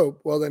top rope,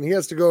 well, then he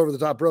has to go over the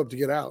top rope to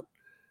get out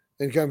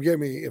and come get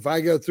me. If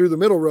I go through the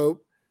middle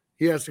rope,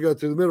 he has to go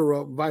through the middle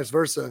rope and vice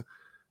versa.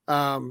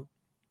 One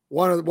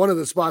of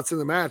the spots in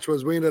the match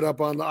was we ended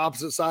up on the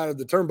opposite side of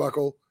the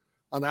turnbuckle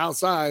on the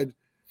outside.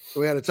 So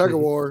we had a tug of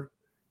war,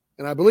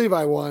 and I believe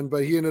I won,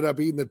 but he ended up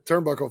eating the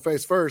turnbuckle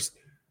face first,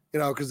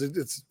 because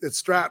it's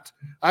strapped.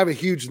 I have a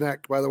huge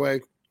neck, by the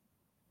way.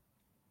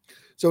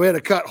 So we had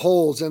to cut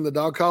holes in the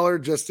dog collar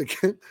just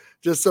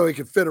so he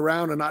could fit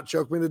around and not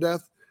choke me to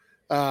death.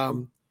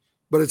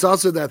 But it's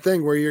also that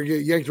thing where you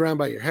get yanked around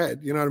by your head.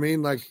 You know what I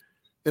mean? Like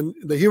in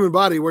the human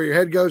body, where your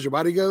head goes, your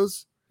body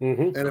goes.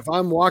 Mm-hmm. And if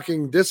I'm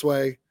walking this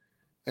way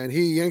and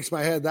he yanks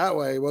my head that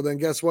way, well, then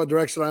guess what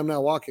direction I'm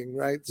now walking,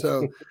 right?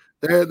 So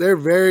they're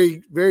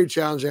very, very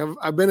challenging.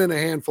 I've been in a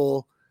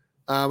handful.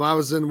 I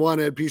was in one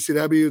at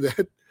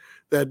PCW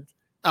that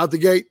out the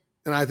gate,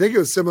 and I think it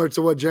was similar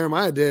to what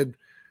Jeremiah did.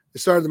 They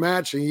started the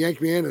match, and he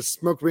yanked me in and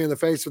smoked me in the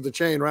face with the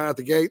chain right out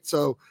the gate.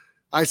 So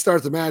I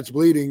start the match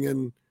bleeding,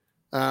 and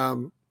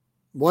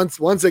once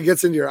it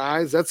gets into your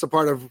eyes, that's the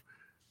part of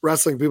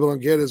wrestling people don't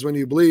get is when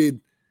you bleed.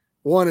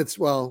 One,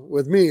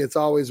 with me, it's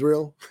always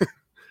real.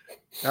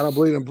 I don't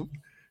bleed.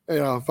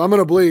 If I'm going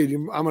to bleed,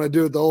 I'm going to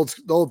do it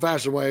the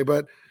old-fashioned way.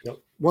 But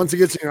once it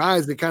gets in your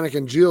eyes, it kind of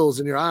congeals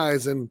in your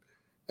eyes, and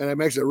it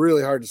makes it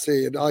really hard to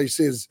see. And all you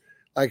see is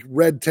like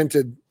red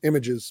tinted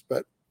images.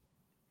 But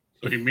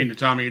so you mean to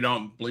tell me you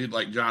don't bleed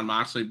like John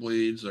Moxley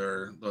bleeds,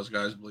 or those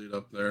guys bleed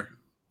up there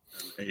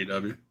in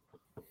AEW?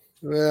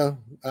 Well,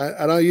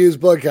 I don't use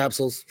blood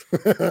capsules.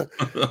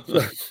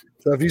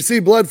 So if you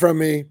see blood from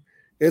me,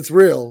 it's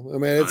real. I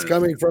mean, it's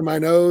coming from my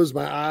nose,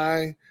 my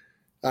eye,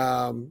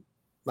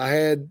 my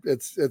head.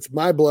 It's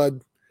my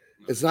blood.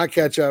 It's not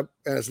ketchup,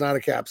 and it's not a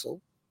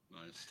capsule.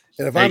 Nice.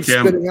 And if I'm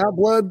spitting out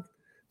blood,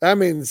 that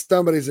means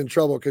somebody's in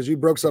trouble because you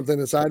broke something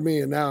inside me,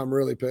 and now I'm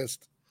really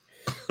pissed.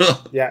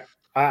 Yeah,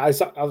 I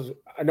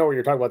know what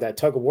you're talking about. That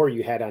tug of war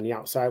you had on the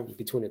outside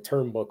between a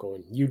turnbuckle,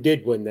 and you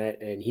did win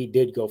that, and he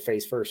did go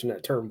face first in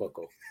that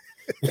turnbuckle.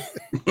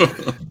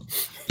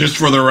 Just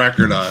for the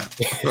record,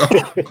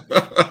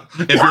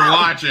 if you're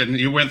watching,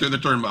 you went through the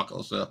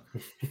turnbuckle. So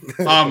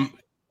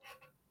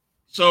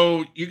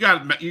So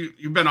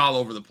you've been all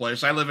over the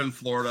place. I live in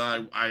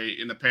Florida. I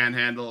in the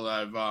Panhandle.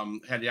 I've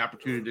had the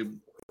opportunity to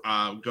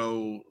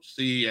go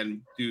see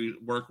and do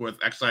work with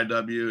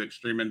XIW,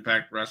 Extreme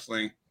Impact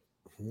Wrestling,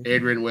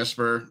 Adrian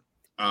Whisper.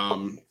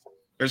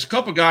 There's a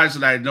couple guys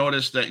that I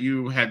noticed that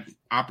you had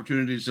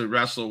opportunities to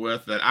wrestle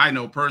with that I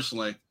know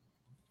personally.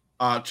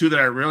 Two that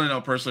I really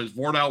know personally is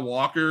Vordell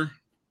Walker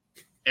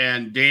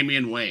and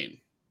Damian Wayne.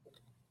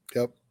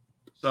 Yep.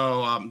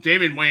 So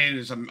Damian Wayne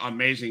is an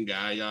amazing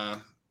guy.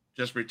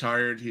 Just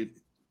retired. He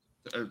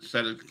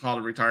said it called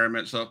a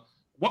retirement. So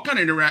what kind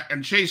of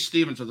and Chase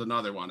Stevens was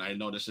another one I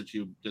noticed that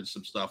you did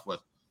some stuff with.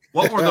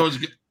 What were those?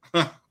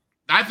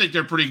 I think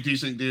they're pretty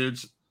decent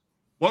dudes.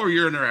 What were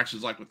your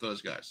interactions like with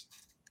those guys?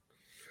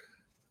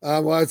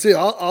 Well, I'd say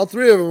all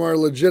three of them are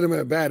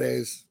legitimate bad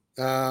A's.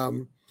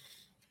 Vardell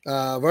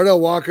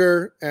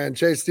Walker and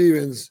Chase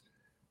Stevens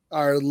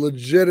are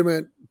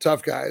legitimate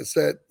tough guys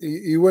that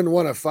you wouldn't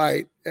want to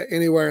fight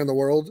anywhere in the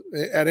world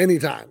at any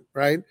time,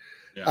 right?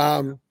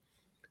 Yeah.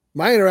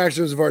 My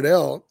interactions with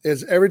Vardell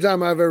is every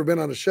time I've ever been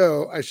on a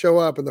show, I show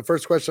up and the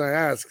first question I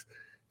ask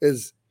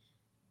is,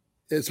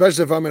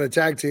 especially if I'm in a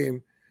tag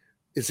team,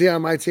 is he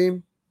on my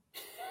team?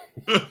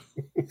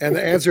 And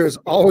the answer has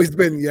always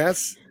been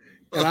yes.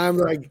 And I'm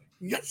like,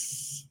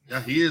 yes.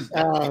 Yeah, he is.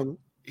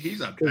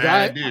 He's a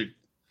bad dude.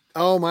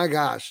 Oh my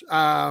gosh.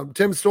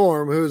 Tim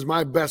Storm, who's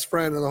my best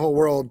friend in the whole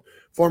world,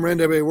 former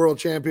NWA world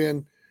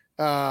champion,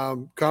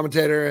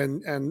 commentator,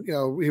 and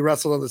he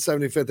wrestled on the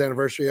 75th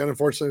anniversary. And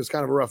unfortunately, it was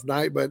kind of a rough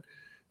night, but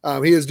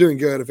he is doing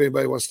good if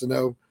anybody wants to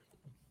know.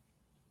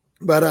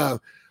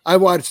 But I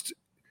watched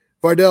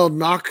Vardell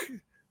knock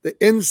the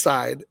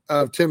inside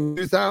of Tim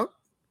tooth out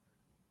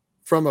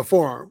from a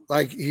forearm.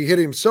 Like he hit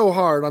him so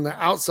hard on the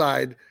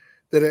outside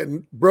that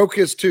it broke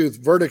his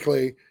tooth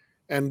vertically,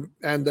 and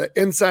the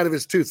inside of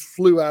his tooth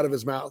flew out of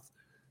his mouth.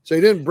 So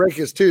he didn't break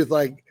his tooth,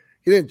 like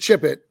he didn't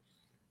chip it.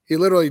 He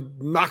literally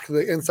knocked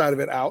the inside of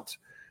it out.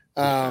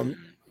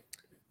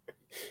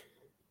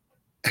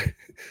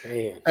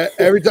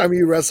 Every time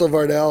you wrestle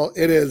Vardell,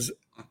 it is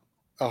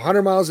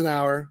 100 miles an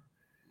hour,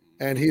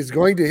 and he's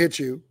going to hit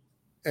you,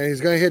 and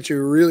he's going to hit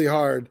you really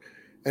hard.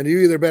 And you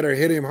either better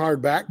hit him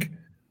hard back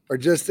or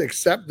just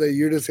accept that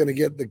you're just going to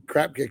get the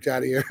crap kicked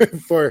out of you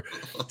for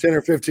 10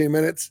 or 15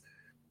 minutes.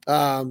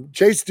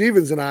 Chase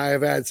Stevens and I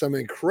have had some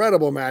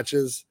incredible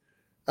matches.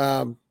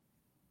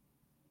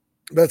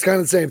 But it's kind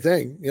of the same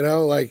thing,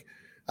 like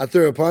I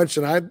threw a punch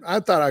and I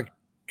thought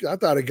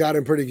I got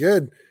him pretty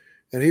good.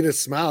 And he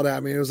just smiled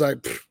at me. It was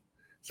like,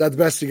 is that the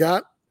best you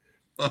got?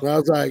 And I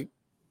was like,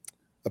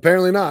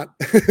 apparently not.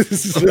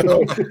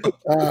 So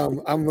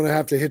I'm going to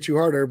have to hit you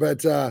harder.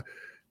 But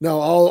no,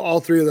 all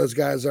three of those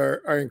guys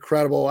are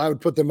incredible. I would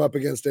put them up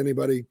against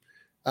anybody,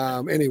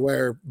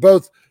 anywhere,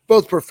 both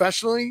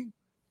professionally,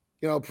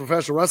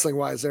 professional wrestling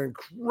wise, they're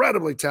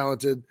incredibly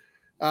talented.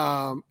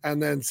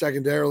 And then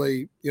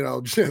secondarily,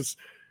 just,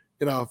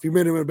 if you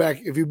beat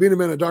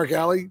them in a dark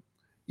alley,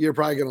 you're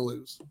probably going to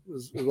lose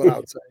is what I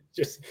would say.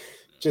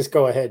 Just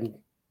go ahead and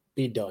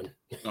be done.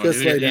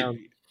 Just lay down.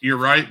 You're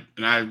right.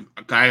 And I've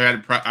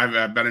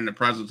been in the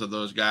presence of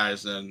those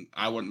guys and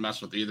I wouldn't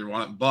mess with either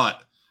one,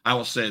 but I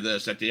will say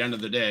this: at the end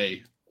of the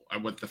day,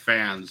 with the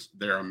fans,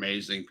 they're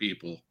amazing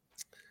people.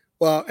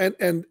 Well,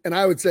 and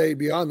I would say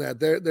beyond that,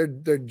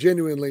 they're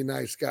genuinely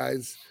nice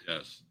guys.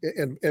 Yes.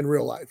 In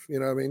real life, you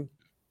know what I mean?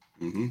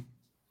 Mm-hmm.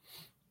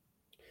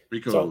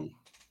 Pretty cool. So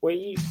when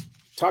you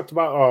talked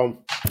about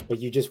what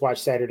you just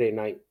watched Saturday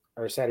night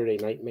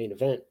main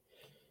event,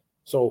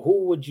 so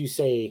who would you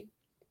say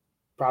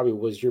probably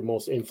was your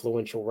most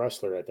influential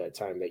wrestler at that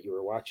time that you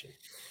were watching?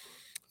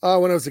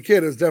 When I was a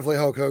kid, it was definitely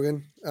Hulk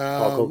Hogan.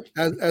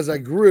 As I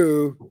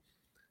grew,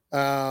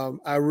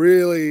 I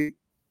really,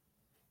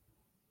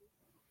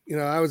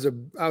 I was a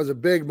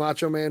big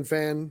Macho Man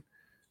fan.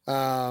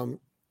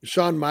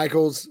 Shawn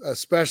Michaels,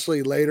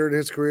 especially later in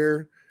his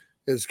career,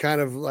 is kind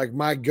of like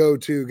my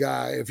go-to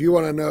guy. If you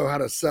want to know how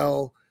to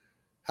sell,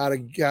 how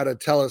to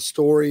tell a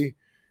story,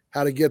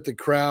 how to get the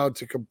crowd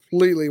to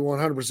completely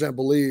 100%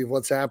 believe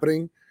what's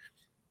happening,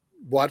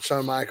 watch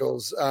Shawn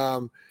Michaels.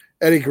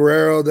 Eddie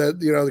Guerrero,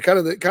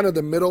 the kind of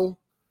the middle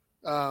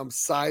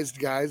sized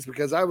guys,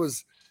 because I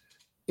was,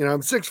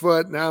 I'm 6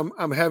 foot now.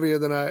 I'm heavier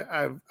than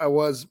I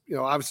was,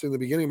 obviously in the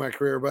beginning of my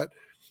career, but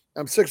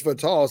I'm 6 foot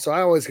tall. So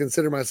I always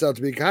consider myself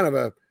to be kind of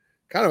a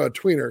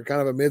tweener,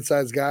 kind of a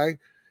mid-sized guy.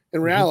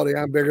 In reality,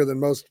 I'm bigger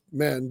than most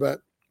men, but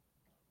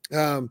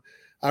I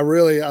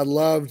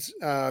loved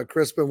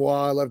Chris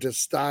Benoit. I loved his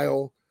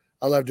style.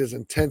 I loved his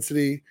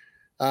intensity.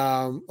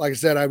 Like I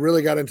said, I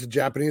really got into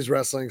Japanese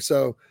wrestling.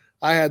 So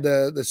I had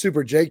the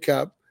Super J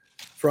Cup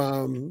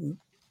from,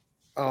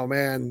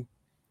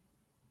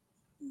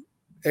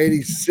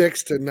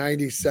 86 to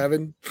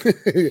 97.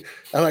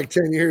 I like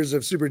 10 years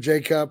of Super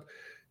J Cup.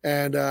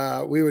 And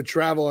we would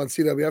travel on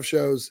CWF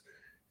shows,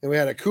 and we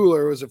had a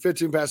cooler. It was a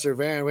 15-passenger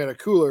van. We had a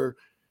cooler,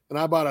 and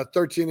I bought a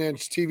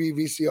 13-inch TV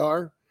VCR,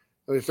 and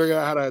we figured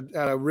out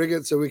how to rig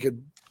it so we could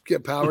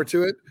get power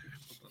to it.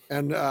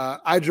 And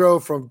I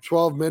drove from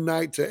 12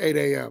 midnight to 8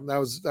 a.m. That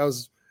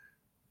was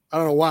I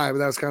don't know why, but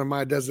that was kind of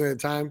my designated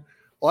time.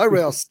 Well,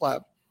 everybody else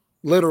slept.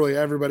 Literally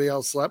everybody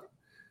else slept.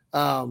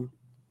 I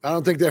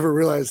don't think they ever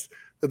realized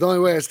that the only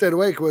way I stayed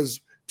awake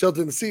was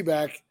tilting the seat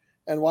back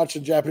and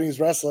watching Japanese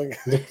wrestling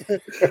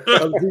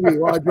on TV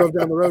while I drove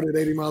down the road at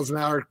 80 miles an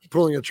hour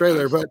pulling a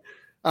trailer. But,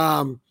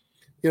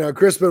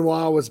 Chris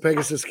Benoit was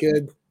Pegasus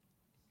Kid.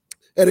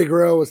 Eddie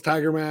Guerrero was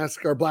Tiger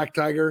Mask or Black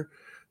Tiger.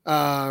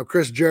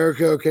 Chris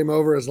Jericho came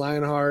over as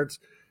Lionheart.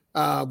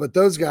 But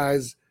those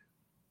guys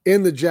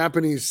in the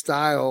Japanese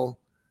style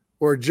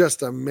were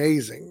just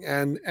amazing.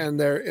 And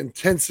their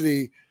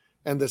intensity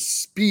and the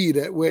speed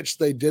at which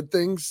they did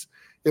things.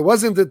 It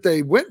wasn't that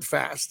they went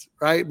fast,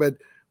 right? But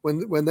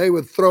when they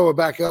would throw a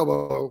back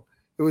elbow,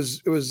 it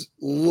was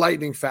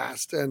lightning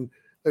fast, and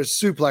there's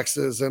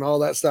suplexes and all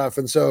that stuff.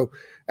 And so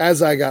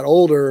as I got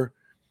older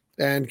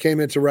and came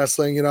into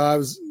wrestling, I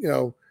was,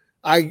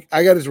 I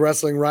got into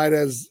wrestling right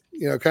as,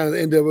 kind of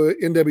the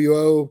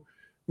NWO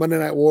Monday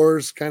Night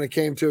Wars kind of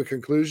came to a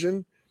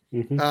conclusion.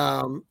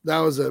 Mm-hmm. That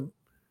was an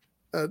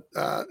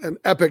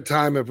epic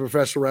time of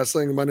professional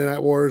wrestling, Monday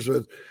Night Wars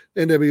with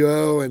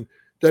NWO and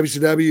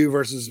WCW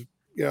versus,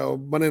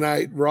 Monday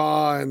Night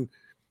Raw and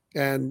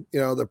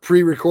the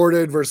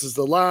pre-recorded versus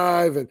the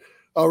live, and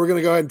we're going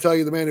to go ahead and tell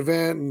you the main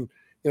event. And,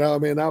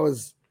 that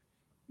was,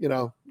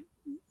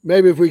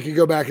 maybe if we could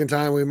go back in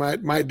time, we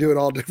might do it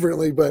all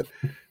differently, but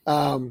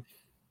I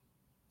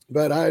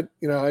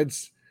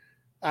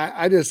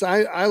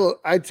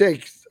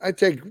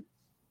take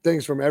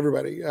things from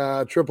everybody.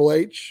 Triple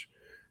H,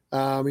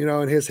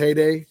 in his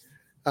heyday,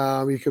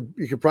 you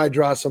could probably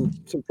draw some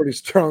pretty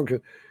strong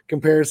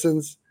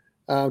comparisons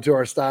to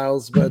our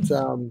styles, but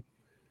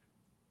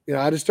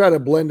I just try to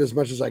blend as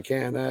much as I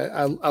can.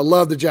 I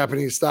love the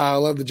Japanese style. I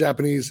love the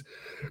Japanese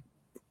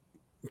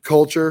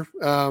culture,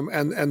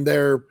 and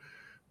their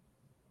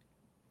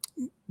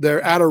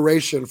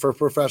adoration for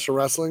professional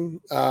wrestling.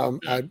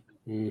 I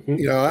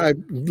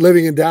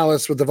living in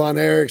Dallas with the Von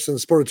Erichs and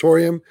the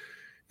Sportatorium,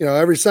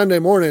 every Sunday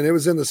morning it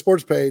was in the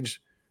sports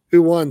page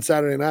who won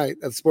Saturday night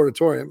at the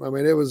Sportatorium. I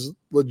mean, it was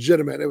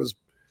legitimate. It was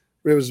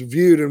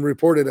viewed and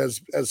reported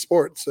as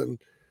sports. And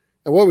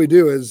what we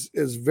do is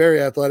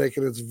very athletic,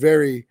 and it's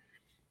very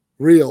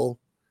real.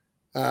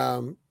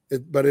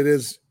 But it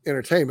is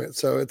entertainment.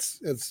 So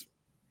it's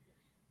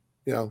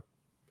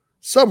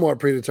somewhat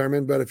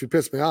predetermined, but if you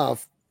piss me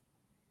off,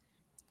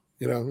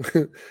 you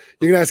can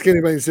ask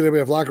anybody in the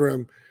CWF locker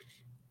room,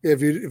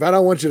 if I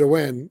don't want you to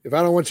win, if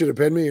I don't want you to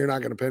pin me, you're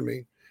not going to pin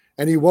me,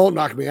 and you won't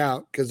knock me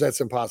out, because that's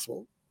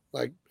impossible.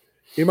 Like,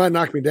 you might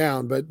knock me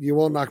down, but you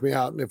won't knock me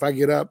out. And if I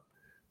get up,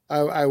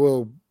 I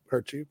will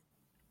hurt you.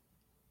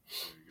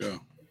 There you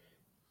go.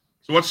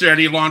 So what's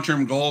any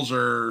long-term goals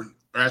or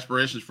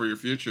aspirations for your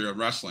future of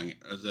wrestling?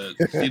 Is it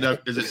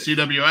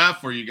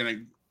CWF, or are you going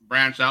to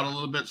branch out a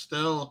little bit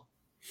still?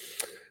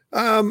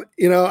 I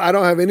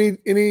don't have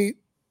any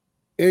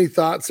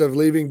thoughts of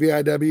leaving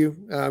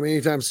BIW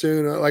anytime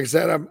soon. Like I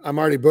said, I'm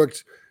already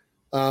booked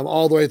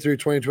all the way through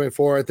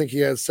 2024. I think he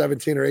has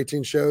 17 or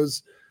 18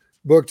 shows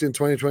booked in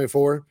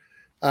 2024.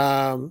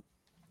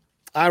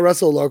 I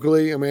wrestle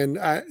locally. I mean,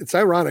 it's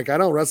ironic. I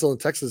don't wrestle in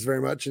Texas very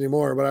much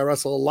anymore, but I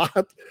wrestle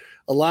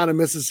a lot in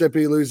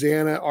Mississippi,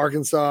 Louisiana,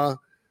 Arkansas.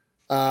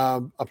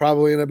 I'll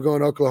probably end up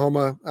going to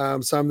Oklahoma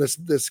some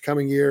this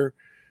coming year.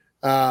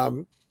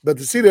 But the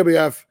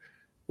CWF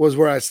was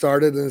where I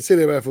started, and the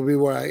CWF will be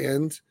where I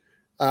end.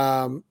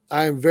 I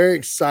am very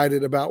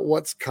excited about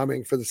what's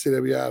coming for the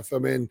CWF. I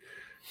mean,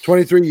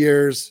 23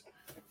 years.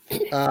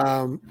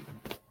 I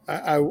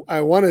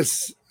want to.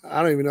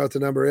 I don't even know what the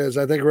number is.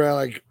 I think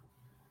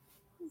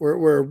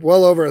we're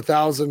well over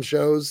 1,000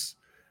 shows.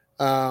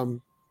 We've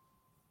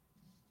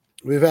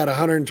had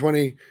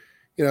 120,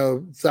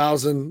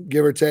 1,000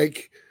 give or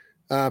take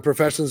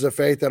professions of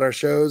faith at our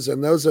shows,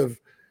 and those have,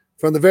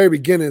 from the very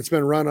beginning, it's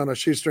been run on a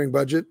shoestring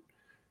budget,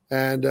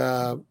 and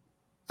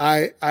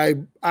I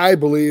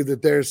believe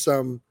that there's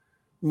some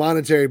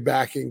monetary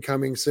backing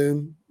coming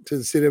soon to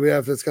the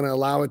CWF that's going to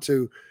allow it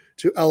to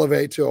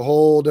elevate to a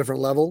whole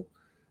different level.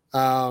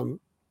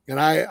 And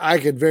I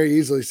could very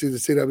easily see the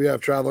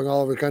CWF traveling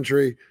all over the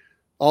country,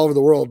 all over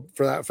the world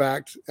for that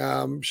fact,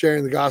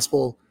 sharing the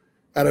gospel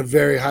at a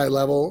very high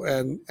level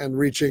and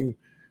reaching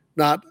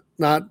not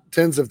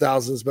tens of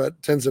thousands,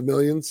 but tens of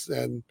millions.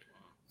 And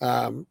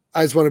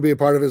I just want to be a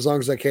part of it as long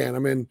as I can. I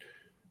mean,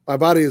 my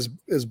body is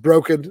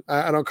broken.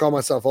 I don't call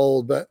myself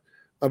old, but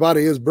my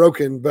body is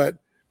broken. But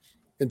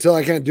until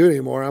I can't do it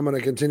anymore, I'm going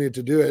to continue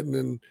to do it. And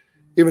then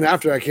even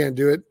after I can't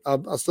do it,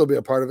 I'll still be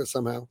a part of it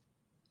somehow.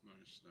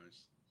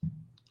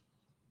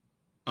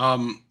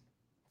 Nice.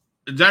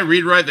 Did I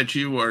read right that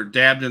you were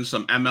dabbed in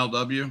some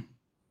MLW?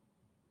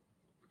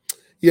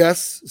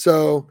 Yes.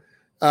 So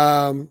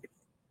I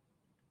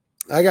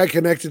got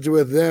connected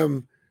with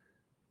them.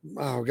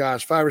 Oh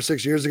gosh, 5 or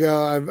 6 years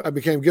ago. I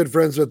became good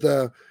friends with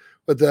the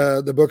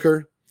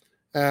booker.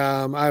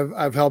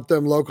 I've helped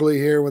them locally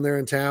here when they're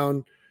in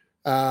town.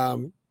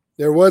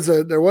 There was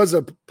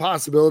a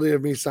possibility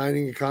of me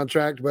signing a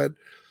contract, but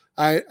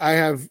I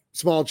have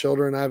small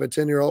children. I have a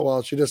 10-year-old.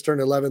 Well, she just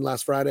turned 11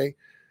 last Friday.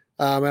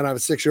 And I have a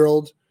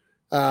 6-year-old.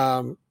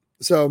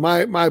 So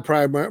my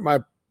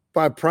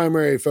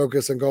primary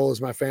focus and goal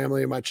is my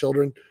family and my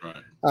children.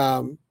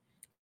 Right.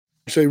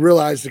 Actually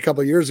realized a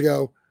couple of years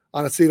ago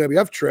on a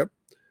CWF trip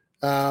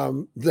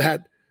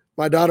that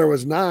my daughter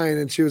was 9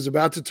 and she was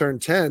about to turn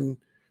 10.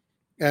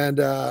 And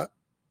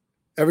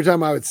every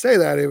time I would say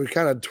that, it would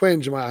kind of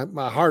twinge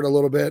my heart a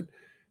little bit.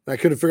 And I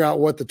couldn't figure out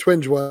what the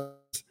twinge was.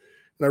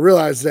 And I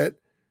realized that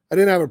I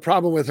didn't have a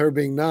problem with her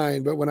being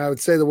 9, but when I would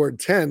say the word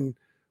 10,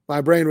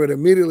 my brain would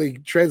immediately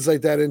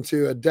translate that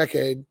into a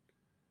decade,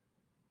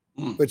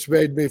 which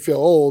made me feel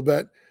old.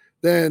 But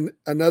then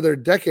another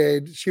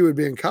decade, she would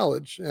be in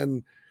college.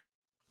 And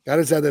I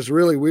just had this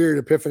really weird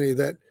epiphany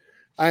that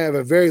I have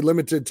a very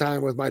limited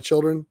time with my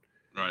children.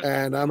 Right.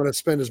 And I'm going to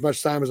spend as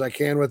much time as I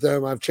can with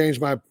them. I've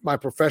changed my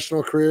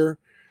professional career.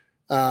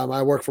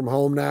 I work from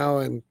home now,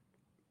 and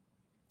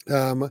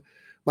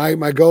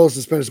my goal is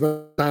to spend as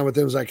much time with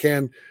them as I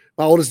can.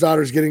 My oldest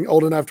daughter is getting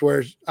old enough to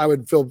where I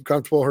would feel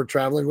comfortable her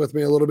traveling with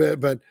me a little bit,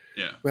 but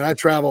yeah, I mean, I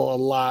travel a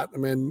lot. I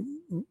mean,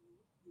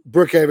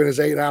 Brookhaven is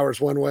 8 hours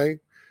one way,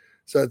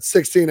 so it's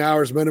 16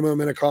 hours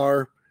minimum in a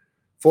car,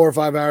 4 or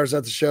 5 hours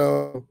at the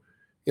show.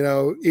 You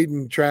know,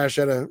 eating trash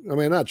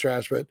not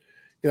trash, but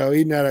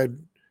eating at a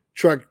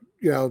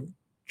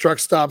truck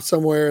stop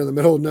somewhere in the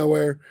middle of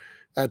nowhere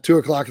at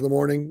 2:00 in the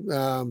morning.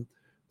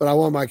 But I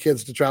want my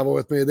kids to travel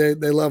with me.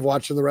 They love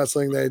watching the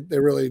wrestling. They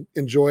really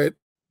enjoy it.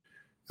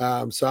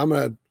 So I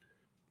don't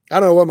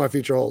know what my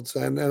future holds.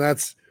 And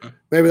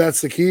maybe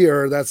that's the key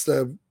or that's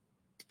the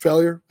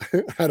failure.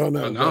 I don't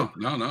know. No.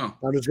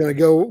 I'm just going to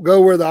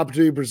go where the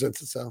opportunity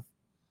presents itself.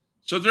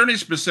 So are there any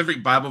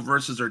specific Bible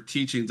verses or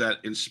teachings that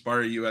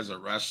inspire you as a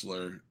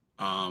wrestler?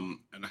 And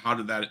how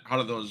did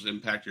those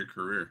impact your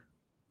career?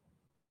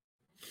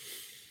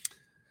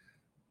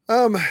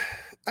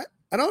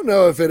 I don't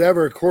know if it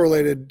ever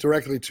correlated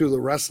directly to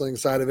the wrestling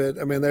side of it.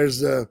 I mean,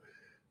 there's the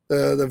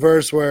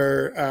verse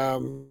where,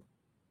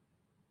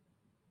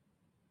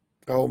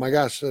 oh my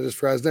gosh, I just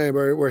forgot his name,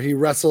 where he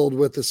wrestled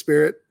with the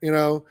Spirit,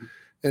 and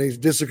he's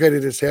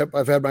dislocated his hip.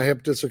 I've had my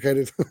hip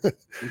dislocated.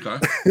 Okay.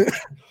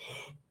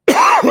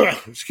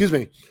 Excuse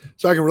me.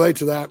 So I can relate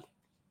to that.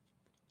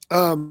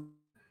 I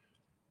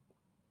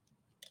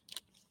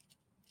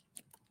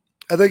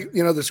think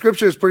the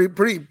scripture is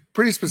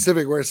pretty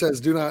specific where it says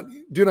do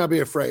not be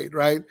afraid,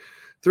 right?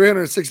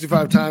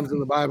 365 times in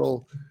the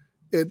Bible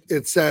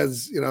it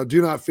says,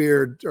 do not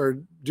fear or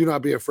do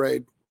not be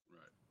afraid.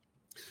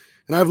 Right.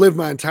 And I've lived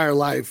my entire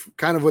life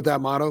kind of with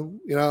that motto,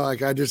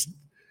 like I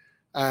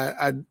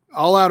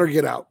all out or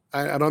get out.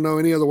 I don't know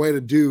any other way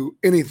to do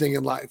anything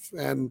in life.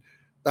 And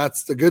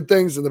that's the good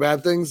things and the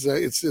bad things.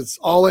 It's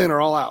all in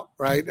or all out.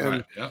 Right. And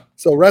right, yeah.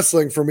 So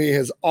wrestling for me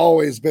has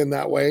always been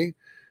that way.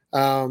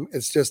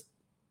 It's just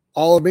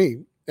all of me.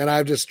 And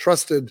I've just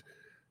trusted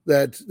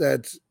that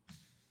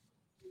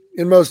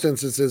in most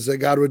instances that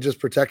God would just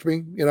protect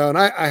me, and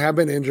I have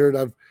been injured.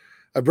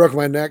 I broke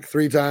my neck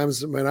 3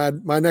 times. I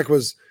mean, my neck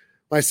was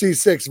my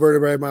C6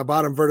 vertebrae, my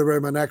bottom vertebrae,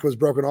 my neck was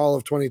broken all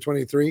of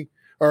 2023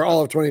 or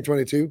all of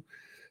 2022.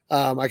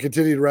 I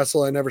continued to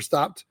wrestle. I never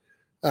stopped.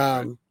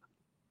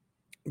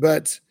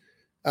 But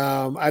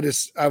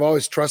I've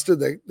always trusted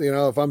that,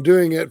 if I'm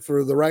doing it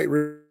for the right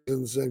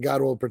reasons, then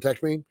God will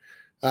protect me.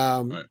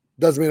 Right.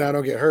 Doesn't mean I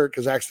don't get hurt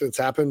because accidents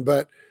happen,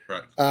 but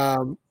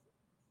right.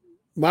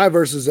 My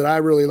verses that I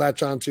really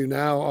latch onto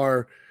now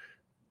are,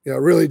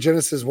 really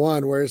Genesis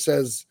 1, where it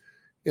says,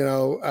 we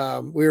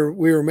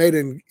were made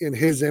in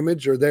his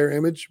image or their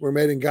image. We're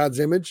made in God's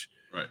image.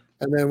 Right.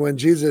 And then when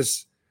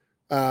Jesus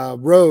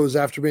rose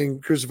after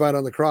being crucified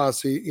on the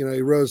cross, he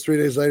rose 3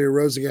 days later,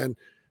 rose again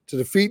to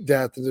defeat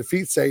death, to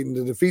defeat Satan,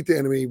 to defeat the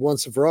enemy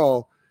once and for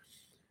all.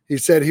 He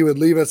said he would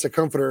leave us a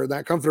comforter, and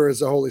that comforter is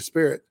the Holy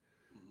Spirit.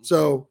 Mm-hmm.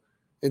 So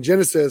in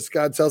Genesis,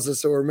 God tells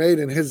us that we're made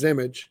in his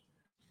image.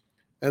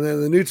 And then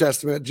in the New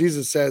Testament,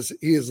 Jesus says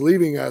he is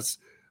leaving us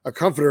a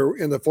comforter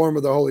in the form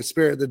of the Holy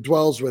Spirit that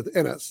dwells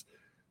within us.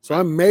 So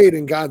I'm made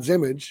in God's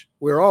image.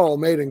 We're all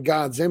made in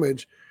God's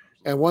image.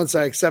 And once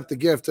I accept the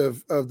gift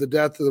of the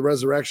death of the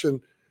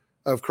resurrection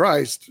of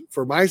Christ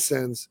for my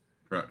sins,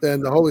 right,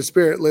 then the Holy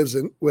Spirit lives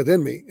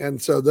within me.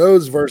 And so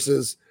those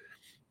verses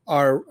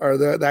are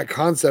that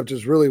concept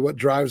is really what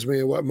drives me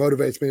and what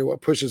motivates me and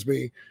what pushes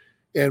me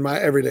in my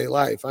everyday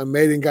life. I'm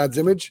made in God's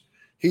image.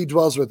 He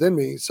dwells within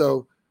me.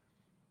 So,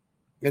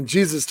 and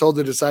Jesus told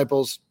the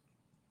disciples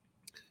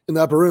in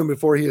the upper room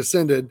before he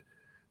ascended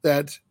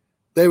that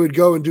they would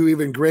go and do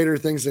even greater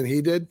things than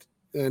he did,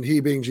 and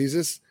he being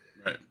Jesus.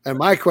 Right. And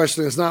my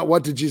question is not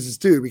what did Jesus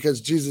do,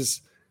 because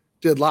Jesus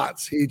did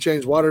lots. He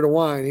changed water to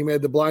wine. He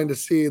made the blind to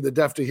see, the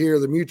deaf to hear,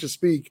 the mute to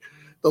speak,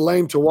 the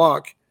lame to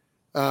walk.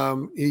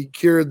 He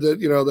cured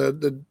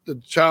the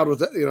child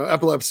with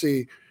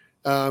epilepsy.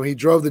 He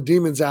drove the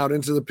demons out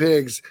into the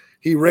pigs.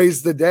 He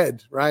raised the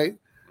dead, right?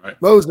 Right.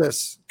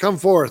 Moses, come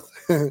forth.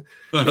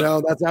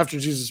 That's after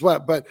Jesus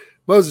wept. But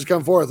Moses,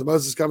 come forth. And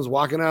Moses comes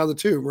walking out of the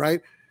tomb,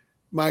 right?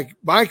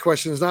 My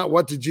question is not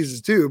what did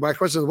Jesus do? My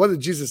question is what did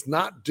Jesus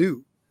not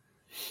do?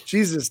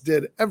 Jesus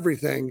did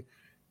everything,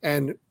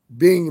 and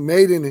being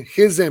made in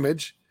his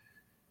image,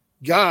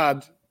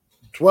 God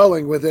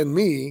dwelling within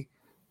me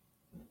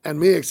and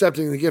me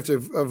accepting the gift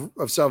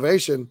of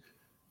salvation,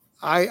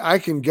 I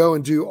can go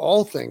and do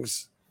all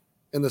things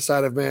in the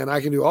sight of man.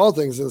 I can do all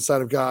things in the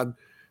sight of God.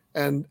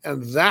 And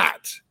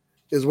that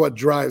is what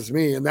drives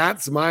me. And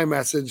that's my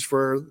message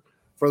for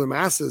the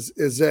masses,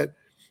 is that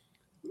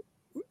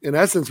in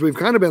essence, we've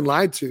kind of been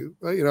lied to,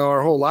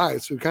 our whole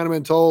lives. We've kind of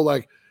been told,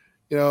 like,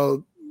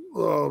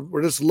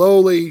 we're just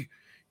lowly,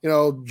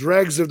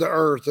 dregs of the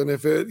earth. And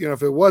if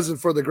it wasn't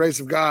for the grace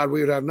of God,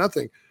 we would have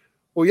nothing.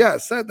 Well,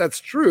 yes, that's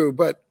true,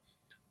 but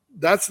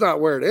that's not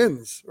where it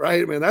ends,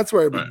 right? I mean, that's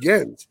where it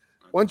begins.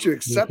 Once you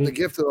accept the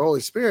gift of the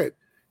Holy Spirit,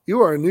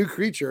 you are a new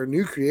creature, a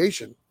new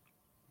creation.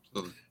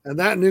 And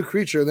that new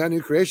creature, that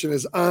new creation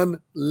is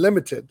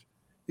unlimited.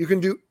 You can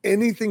do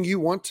anything you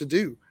want to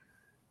do.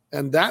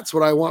 And that's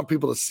what I want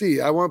people to see.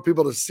 I want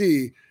people to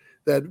see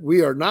that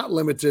we are not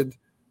limited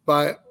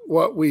by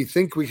what we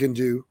think we can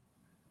do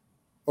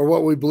or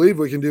what we believe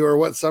we can do or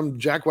what some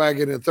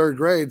jackwagon in third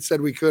grade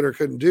said we could or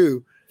couldn't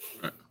do.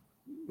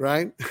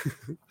 Right?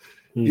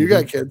 You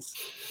got kids.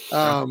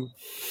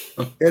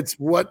 It's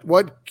what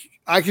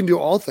I can do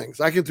all things.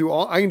 I can do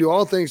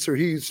all things through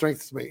He who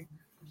strengthens me.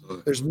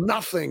 There's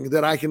nothing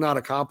that I cannot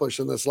accomplish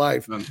in this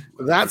life.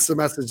 That's the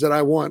message that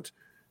I want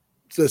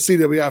the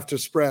CWF to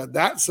spread.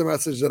 That's the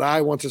message that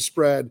I want to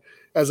spread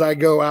as I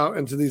go out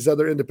into these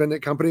other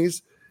independent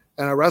companies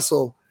and I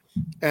wrestle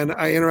and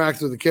I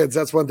interact with the kids.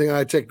 That's one thing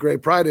I take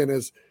great pride in,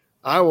 is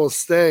I will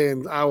stay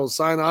and I will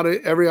sign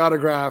every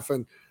autograph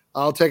and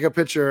I'll take a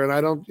picture. And I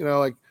don't,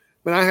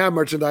 I have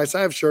merchandise,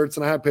 I have shirts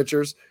and I have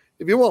pictures.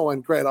 If you want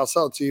one, great, I'll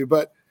sell it to you.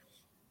 But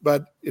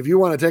if you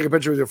want to take a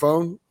picture with your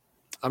phone,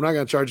 I'm not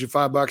going to charge you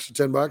 $5 or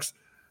 $10.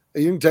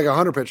 You can take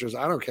 100 pictures.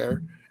 I don't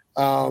care.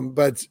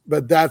 But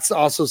that's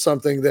also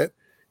something that,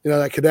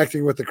 that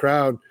connecting with the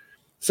crowd,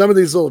 some of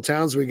these little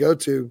towns we go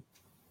to,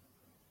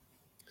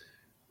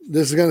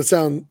 this is going to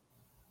sound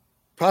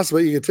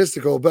possibly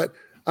egotistical, but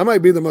I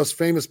might be the most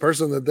famous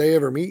person that they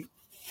ever meet.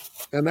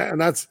 And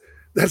that's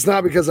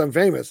not because I'm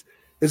famous.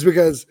 It's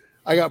because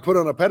I got put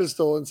on a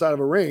pedestal inside of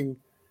a ring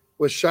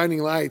with shining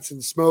lights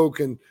and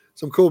smoke and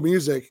some cool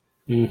music.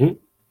 Mm-hmm.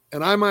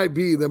 And I might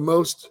be the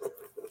most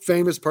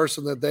famous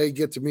person that they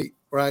get to meet,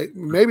 right?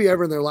 Maybe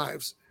ever in their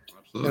lives.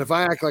 Absolutely. And if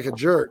I act like a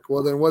jerk,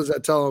 well, then what does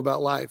that tell them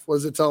about life? What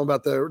does it tell them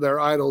about their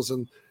idols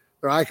and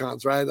their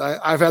icons, right?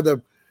 I've had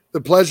the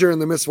pleasure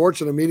and the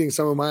misfortune of meeting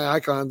some of my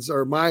icons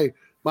or my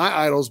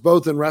idols,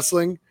 both in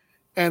wrestling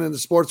and in the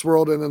sports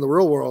world and in the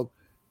real world.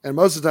 And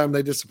most of the time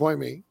they disappoint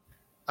me.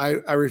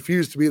 I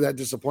refuse to be that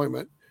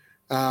disappointment.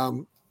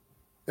 And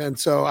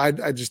so I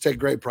just take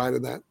great pride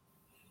in that.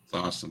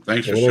 That's awesome.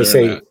 Thanks for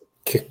sharing that.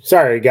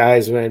 Sorry,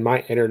 guys, man.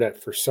 My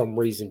internet for some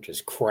reason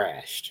just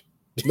crashed.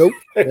 Nope.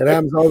 It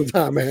happens all the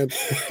time, man.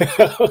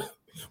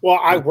 Well,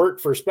 I work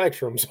for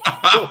Spectrum. So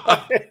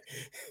I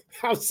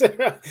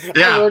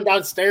run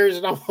downstairs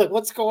and I'm like,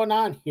 what's going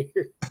on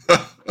here?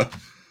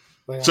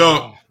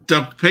 So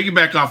to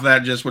piggyback off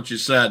that, just what you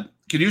said,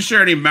 can you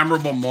share any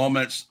memorable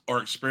moments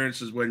or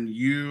experiences when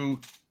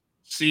you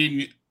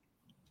seen?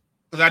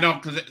 Because I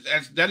know,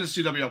 as that is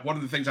CWF, one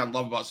of the things I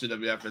love about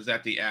CWF is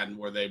at the end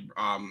where they,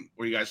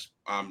 where you guys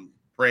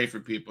pray for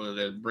people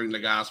to bring the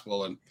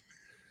gospel. And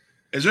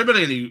is there been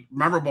any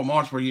memorable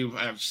moments where you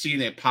have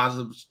seen a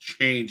positive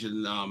change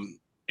in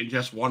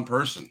just one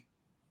person?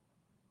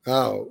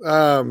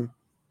 Oh,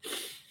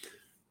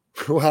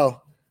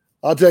 well,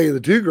 I'll tell you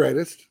the two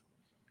greatest.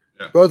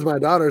 Yeah. Both of my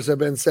daughters have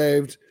been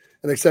saved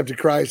and accepted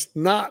Christ,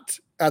 not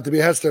at the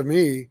behest of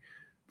me,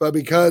 but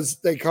because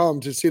they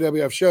come to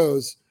CWF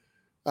shows.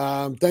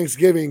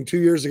 Thanksgiving 2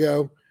 years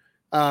ago,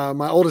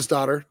 my oldest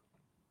daughter,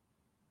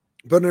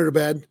 putting her to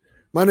bed.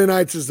 Monday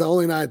nights is the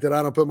only night that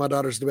I don't put my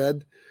daughters to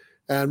bed.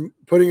 And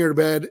putting her to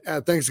bed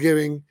at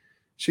Thanksgiving,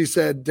 she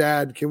said,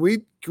 "Dad, can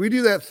we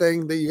do that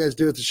thing that you guys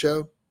do at the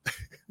show?"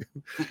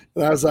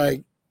 And I was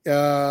like,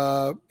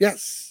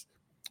 "Yes."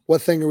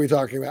 What thing are we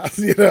talking about?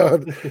 She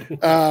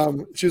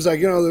was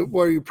like,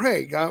 "What are you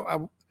praying? I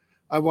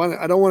don't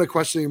want to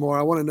question anymore.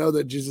 I want to know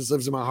that Jesus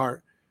lives in my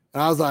heart."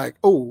 And I was like,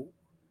 "Oh,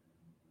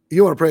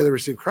 you want to pray to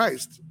receive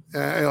Christ?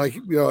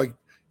 You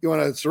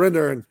want to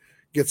surrender and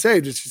get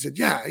saved?" And she said,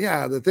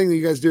 yeah, the thing that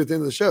you guys do at the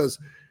end of the shows.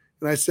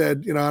 And I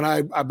said, and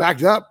I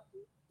backed up,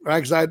 right?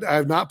 Because I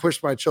have not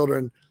pushed my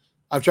children.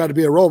 I've tried to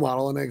be a role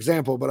model and an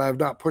example, but I have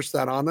not pushed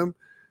that on them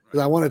because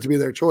I want it to be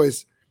their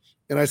choice.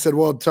 And I said,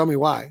 "Well, tell me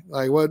why.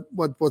 Like,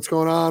 what's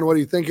going on? What are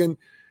you thinking?"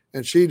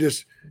 And she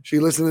listened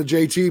to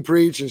JT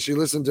preach and she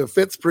listened to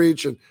Fitz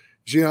preach and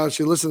she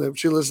listened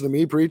to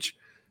me preach.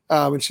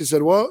 And she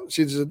said,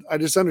 "I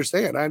just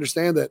understand. I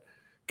understand that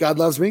God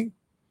loves me,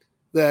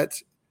 that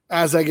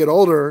as I get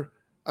older,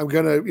 I'm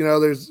going to,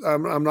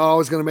 I'm not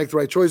always going to make the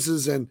right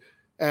choices. And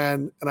I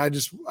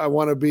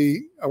want to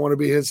be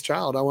his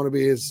child. I want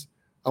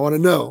to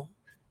know."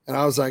 And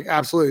I was like,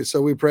 "Absolutely."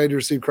 So we prayed to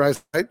receive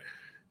Christ. Right?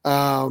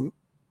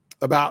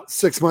 About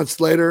 8 months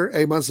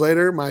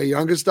later, my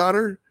youngest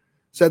daughter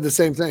said the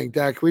same thing.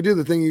 "Dad, can we do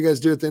the thing you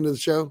guys do at the end of the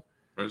show?"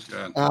 Praise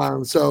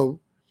God. So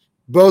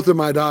both of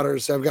my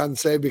daughters have gotten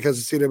saved because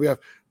of CWF.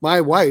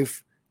 My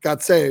wife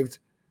got saved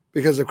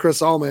because of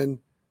Chris Allman,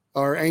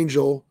 our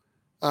angel,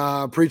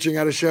 preaching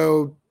at a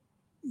show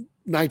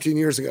 19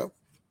 years ago.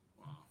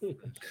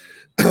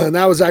 And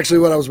that was actually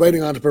what I was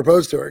waiting on to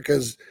propose to her,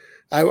 because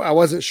I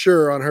wasn't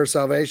sure on her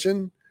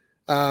salvation.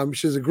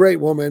 She's a great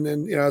woman,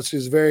 and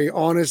she's very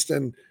honest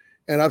and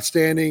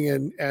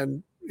upstanding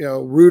and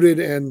rooted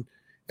in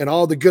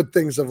all the good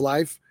things of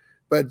life.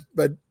 But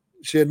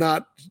she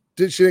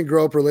didn't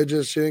grow up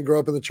religious. She didn't grow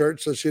up in the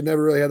church, so she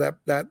never really had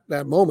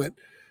that moment.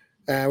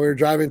 We were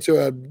driving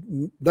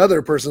to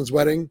another person's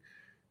wedding,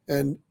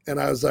 and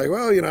I was like,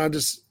 well, I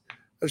just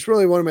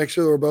really want to make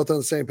sure that we're both on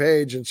the same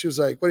page. And she was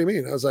like, what do you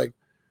mean? I was like,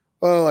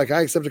 well, like,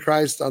 I accepted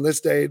Christ on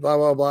this date, blah,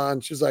 blah, blah.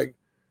 And she was like,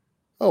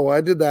 oh, well,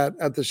 I did that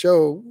at the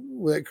show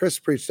that Chris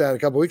preached at a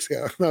couple weeks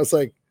ago. And I was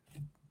like,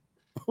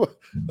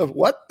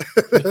 what?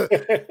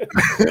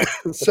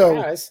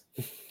 So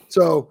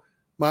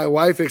my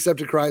wife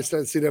accepted Christ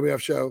at the CWF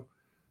show.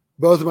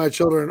 Both of my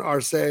children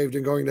are saved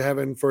and going to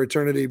heaven for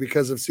eternity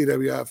because of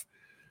CWF.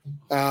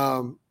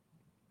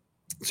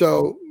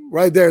 So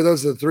right there,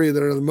 those are the three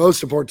that are the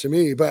most important to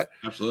me. But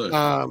absolutely,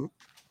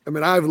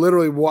 I've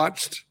literally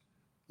watched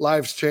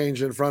lives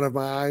change in front of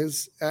my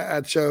eyes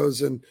at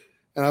shows, and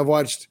I've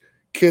watched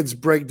kids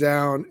break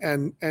down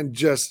and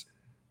just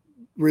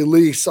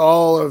release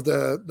all of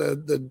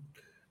the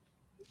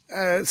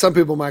some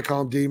people might call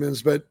them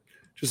demons, but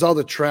just all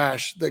the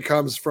trash that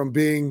comes from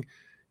being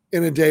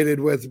inundated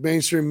with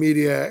mainstream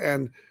media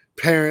and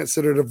parents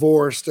that are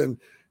divorced and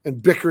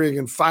bickering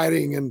and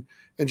fighting and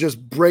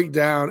just break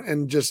down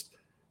and just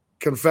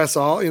confess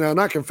all,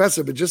 not confess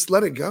it, but just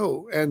let it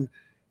go. And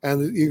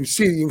you can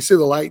see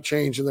the light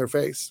change in their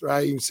face,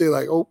 right? You can see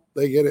like, oh,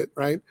 they get it,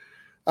 right?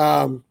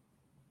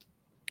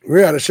 We were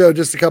at a show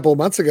just a couple of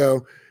months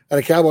ago at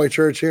a cowboy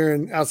church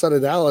here outside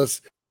of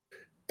Dallas,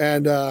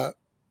 and a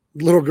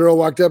little girl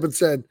walked up and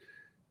said,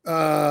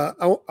 I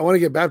want to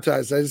get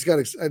baptized. I just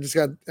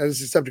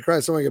accepted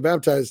Christ. I want to get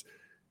baptized.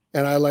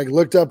 And I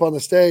looked up on the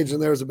stage,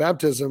 and there was a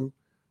baptism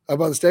up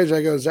on the stage.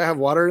 I go, does that have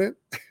water in it?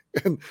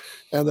 and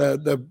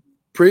the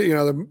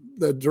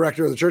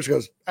director of the church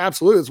goes,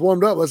 absolutely, it's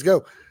warmed up, let's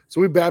go. So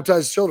we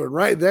baptized children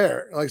right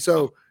there.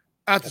 So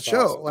at the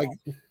show, awesome.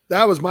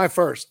 That was my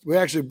first. We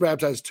actually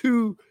baptized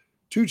two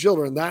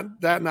children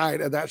that night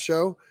at that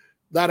show.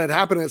 That had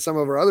happened at some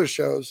of our other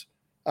shows.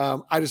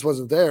 I just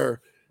wasn't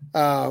there.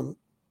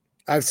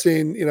 I've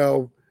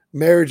seen,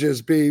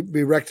 marriages be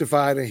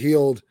rectified and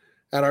healed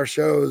at our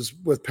shows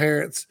with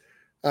parents.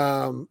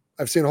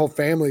 I've seen whole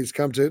families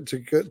come to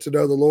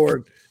know the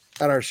Lord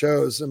at our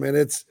shows. I mean,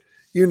 it's,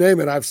 you name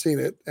it, I've seen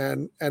it.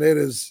 And it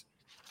is,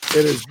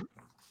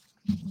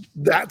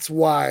 that's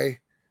why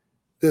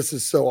this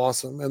is so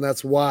awesome. And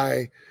that's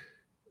why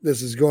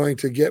this is going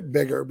to get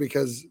bigger,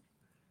 because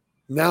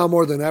now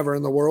more than ever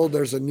in the world,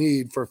 there's a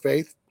need for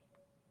faith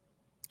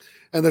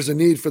and there's a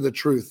need for the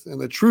truth. And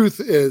the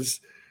truth is,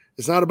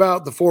 it's not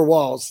about the four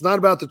walls. It's not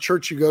about the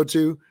church you go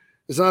to.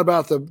 It's not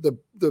about the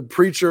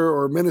preacher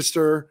or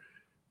minister,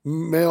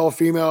 male,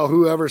 female,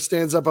 whoever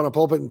stands up on a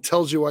pulpit and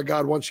tells you what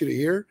God wants you to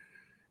hear.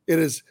 It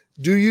is,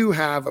 do you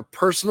have a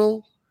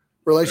personal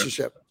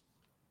relationship?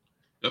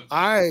 Yep.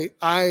 I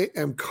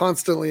am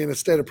constantly in a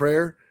state of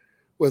prayer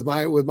with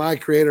my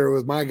Creator,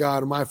 with my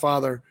God and my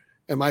Father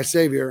and my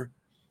Savior.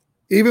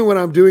 Even when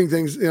I'm doing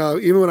things,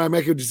 even when I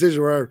make a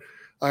decision where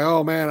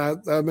oh man,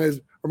 or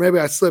maybe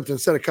I slipped and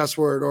said a cuss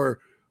word or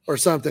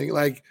something.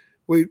 I've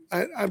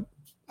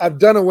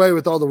done away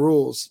with all the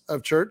rules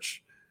of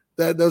church.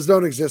 That those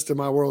don't exist in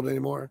my world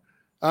anymore.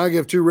 I don't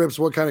give two rips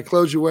what kind of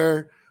clothes you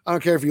wear. I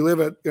don't care if you live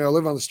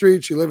on the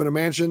streets, you live in a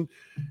mansion.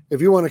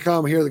 If you want to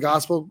come hear the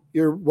gospel,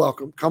 you're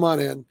welcome. Come on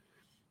in,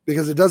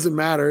 because it doesn't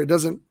matter.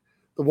 The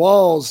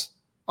walls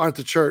aren't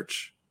the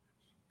church.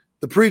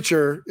 The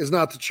preacher is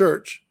not the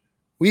church.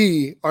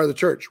 We are the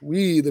church.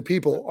 We, the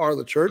people, are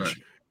the church. Right.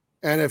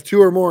 And if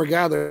two or more are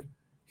gathered,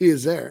 he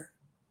is there.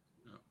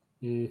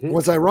 Mm-hmm.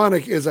 What's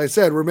ironic is, I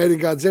said, we're made in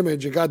God's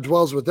image and God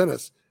dwells within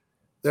us.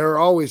 There are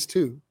always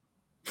two.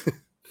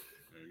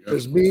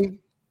 There's me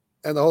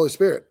and the Holy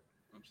Spirit.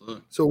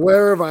 Absolutely. So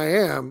wherever I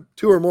am,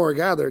 two or more are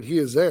gathered, he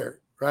is there,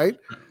 right?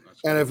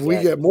 And if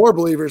we get more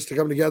believers to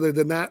come together,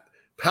 then that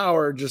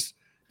power just,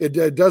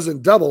 it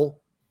doesn't double,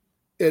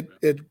 it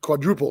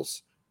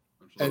quadruples.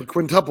 Absolutely. And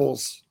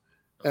quintuples.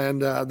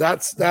 And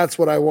that's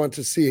what I want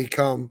to see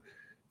come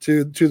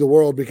to the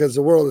world, because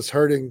the world is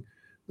hurting.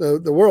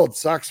 The world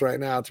sucks right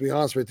now, to be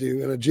honest with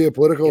you, in a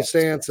geopolitical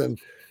stance. And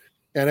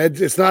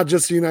it's not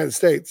just the United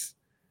States.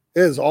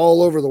 It is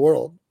all over the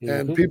world. Mm-hmm.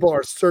 And people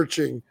are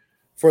searching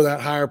for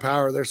that higher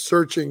power. They're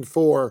searching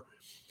for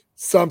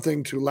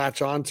something to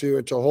latch onto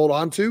and to hold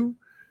onto.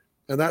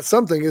 And that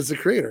something is the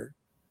Creator.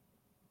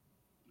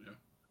 Yeah.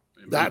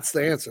 That's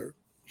the answer.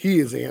 He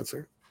is the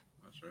answer.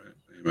 That's right.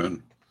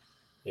 Amen.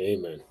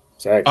 Amen.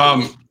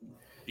 Exactly.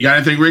 You got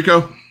anything,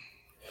 Rico?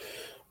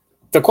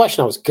 The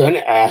question I was going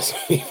to ask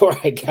before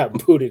I got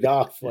booted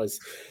off was,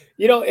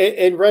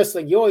 in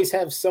wrestling, you always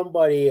have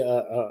somebody,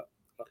 a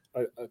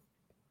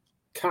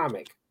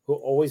comic, who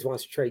always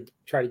wants to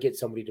try to get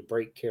somebody to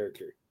break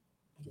character.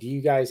 Do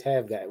you guys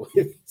have that with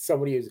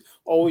somebody who's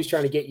always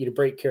trying to get you to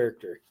break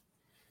character?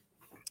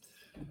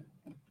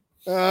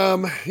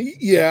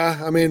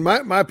 Yeah. I mean,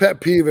 my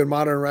pet peeve in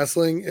modern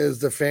wrestling is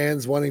the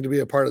fans wanting to be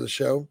a part of the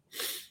show.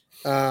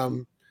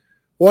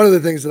 One of the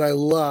things that I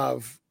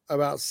love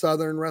about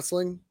Southern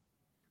wrestling,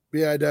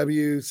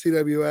 BIW,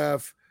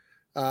 CWF,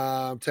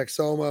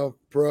 Texoma,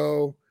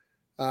 Pro,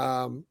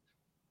 some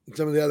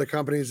of the other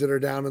companies that are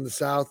down in the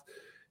South,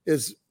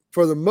 is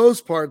for the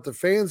most part, the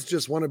fans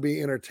just want to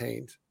be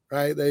entertained,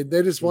 right? They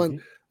just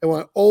want, they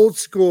want old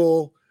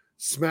school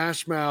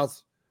smash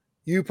mouth.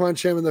 You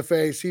punch him in the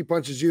face, he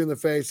punches you in the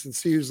face, and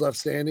see who's left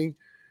standing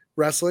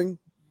wrestling.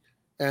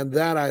 And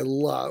that I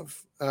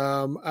love.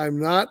 I'm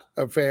not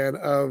a fan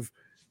of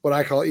what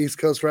I call East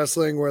Coast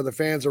wrestling, where the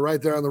fans are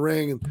right there on the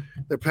ring and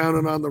they're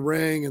pounding on the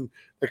ring and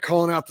they're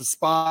calling out the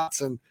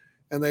spots, and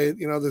they,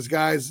 those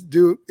guys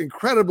do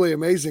incredibly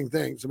amazing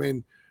things. I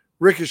mean,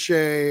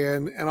 Ricochet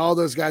and all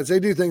those guys, they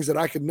do things that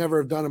I could never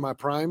have done in my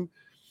prime.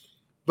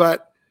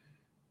 But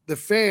the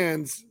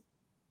fans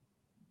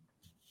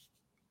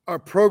are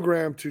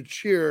programmed to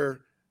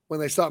cheer when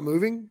they stop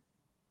moving.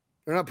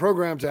 They're not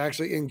programmed to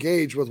actually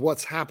engage with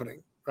what's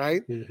happening,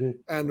 right?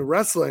 And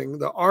wrestling,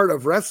 the art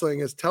of wrestling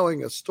is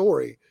telling a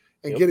story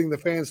and getting the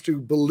fans to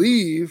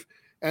believe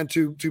and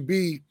to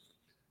be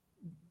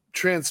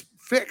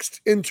transfixed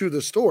into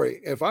the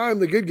story. If I'm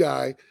the good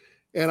guy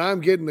and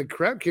I'm getting the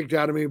crap kicked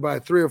out of me by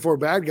 3 or 4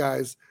 bad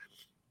guys,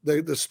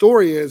 the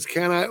story is,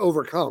 can I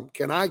overcome?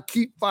 Can I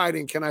keep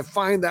fighting? Can I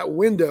find that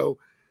window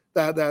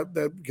that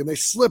can they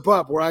slip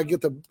up where I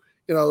get the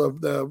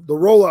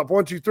roll up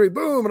 1, 2, 3,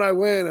 boom, and I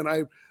win and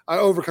I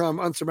overcome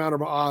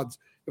unsurmountable odds.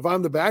 If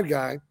I'm the bad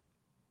guy,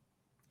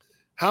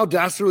 how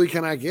dastardly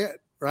can I get?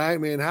 Right? I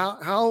mean,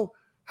 how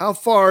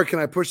far can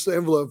I push the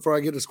envelope before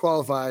I get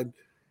disqualified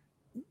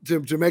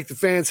to make the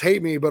fans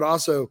hate me, but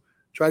also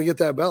try to get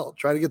that belt,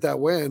 try to get that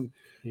win.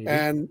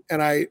 And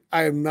I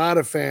am not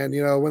a fan,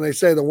 when they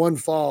say the one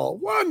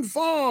fall,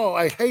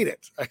 I hate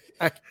it.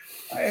 I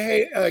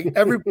hate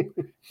every,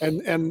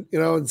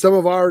 and some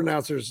of our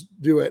announcers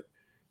do it.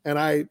 And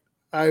I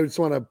just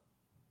want to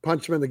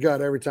punch them in the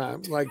gut every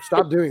time. Like,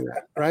 stop doing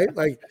that. Right.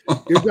 Like,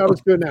 your job is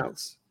to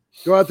announce,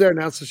 go out there,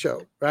 announce the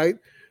show. Right.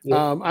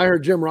 I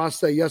heard Jim Ross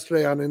say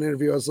yesterday on an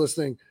interview I was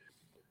listening,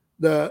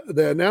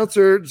 the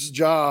announcer's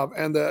job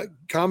and the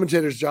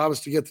commentator's job is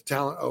to get the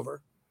talent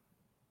over,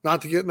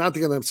 not to get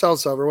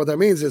themselves over. What that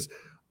means is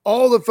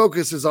all the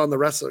focus is on the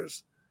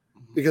wrestlers,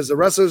 because the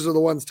wrestlers are the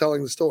ones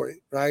telling the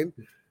story, right?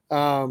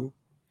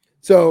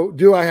 So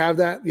do I have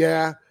that?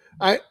 Yeah.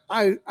 I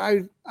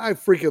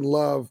freaking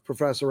love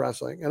professional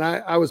wrestling. And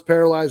I was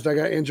paralyzed. I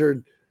got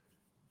injured,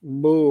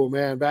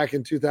 back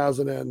in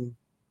 2005,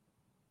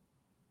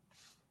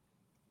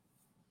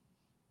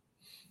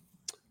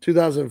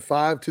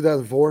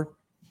 2004,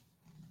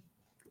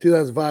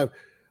 2005.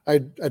 I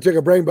took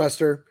a brain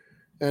buster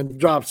and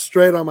dropped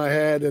straight on my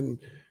head and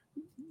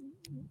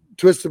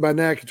twisted my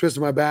neck,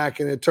 twisted my back,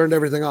 and it turned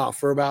everything off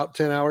for about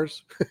 10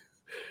 hours.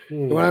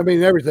 When I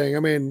mean everything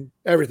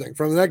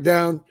from the neck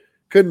down,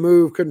 couldn't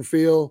move, couldn't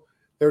feel.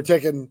 They were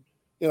taking,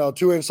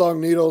 2-inch long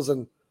needles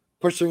and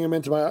pushing them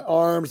into my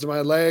arms and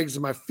my legs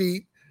and my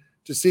feet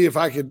to see if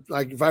I could,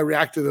 if I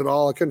reacted at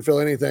all. I couldn't feel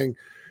anything.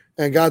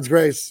 And God's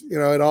grace,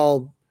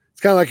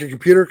 it's kind of like a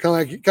computer, kind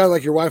of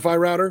like your Wi-Fi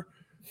router.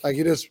 Like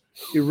you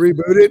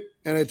reboot it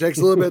and it takes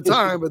a little bit of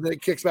time, but then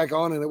it kicks back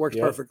on and it works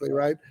perfectly,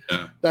 right?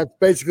 Yeah. That's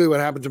basically what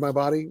happened to my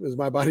body. Is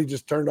my body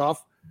just turned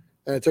off,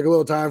 and it took a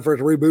little time for it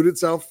to reboot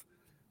itself,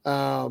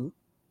 and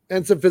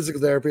some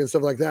physical therapy and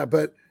stuff like that.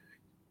 But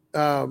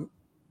I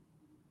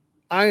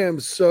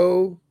am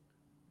so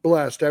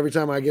blessed every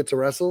time I get to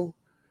wrestle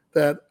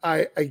that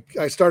I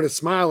started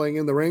smiling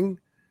in the ring.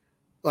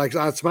 Like,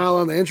 I'd smile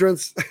on the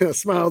entrance,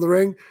 smile in the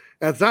ring.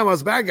 At the time, I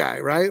was a bad guy,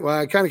 right? Well,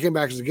 I kind of came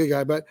back as a good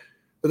guy, but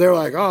they were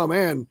like, oh,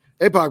 man,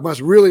 APOC must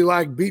really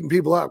like beating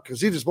people up because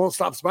he just won't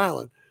stop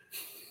smiling.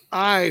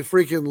 I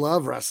freaking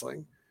love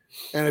wrestling.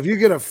 And if you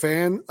get a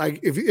fan, like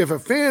if a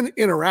fan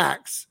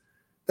interacts,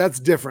 that's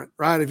different,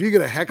 right? If you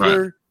get a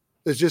heckler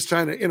that's just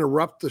trying to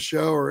interrupt the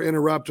show or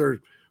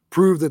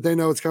prove that they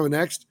know what's coming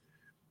next,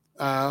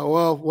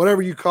 well,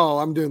 whatever you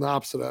call, I'm doing the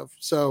opposite of.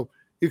 So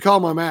you call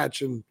my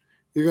match and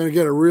you're going to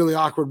get a really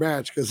awkward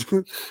match, because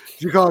if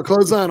you call a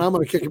clothesline, I'm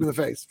going to kick him in the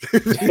face.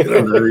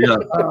 There you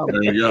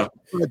go.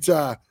 But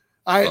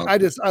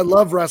I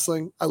love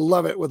wrestling. I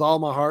love it with all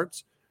my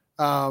heart.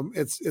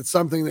 It's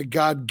something that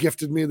God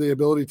gifted me the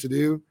ability to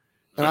do.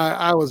 And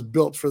I was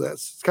built for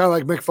this. It's kind of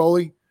like Mick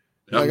Foley.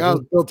 Like, I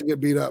was built to get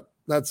beat up.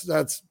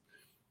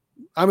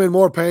 I'm in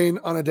more pain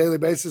on a daily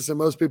basis than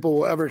most people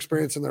will ever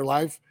experience in their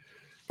life.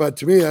 But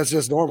to me, that's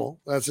just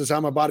normal. That's just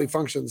how my body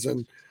functions.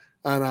 And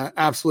I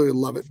absolutely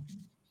love it.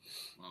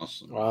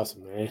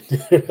 Awesome, man.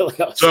 Really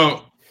awesome.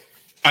 So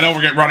I know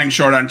we're running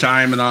short on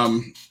time,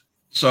 and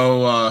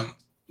so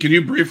can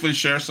you briefly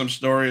share some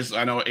stories?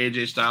 I know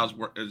AJ Styles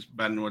has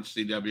been with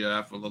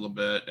CWF a little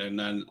bit, and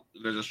then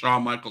there's a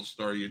Shawn Michaels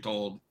story you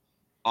told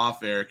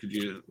off air. Could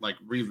you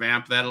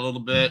revamp that a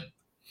little bit?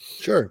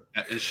 Sure.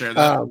 And share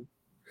that?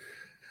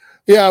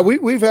 Yeah,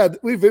 we've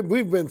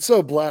been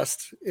so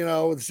blessed,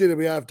 with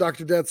CWF.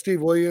 Dr. Death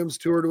Steve Williams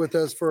toured with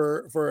us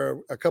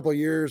for a couple of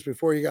years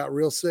before he got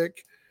real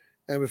sick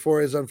and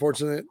before his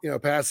unfortunate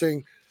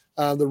passing.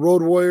 The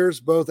Road Warriors,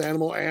 both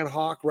Animal and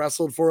Hawk,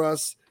 wrestled for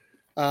us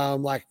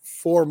like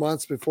 4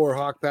 months before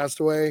Hawk passed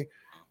away.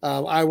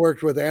 I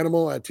worked with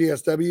Animal at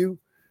TSW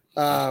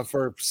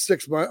for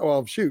 6 months.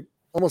 Well, shoot,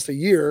 almost a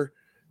year.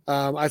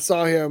 I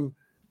saw him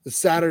the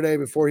Saturday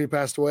before he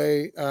passed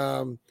away.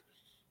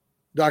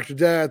 Dr.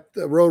 Death,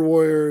 the Road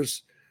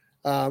Warriors,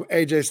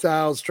 AJ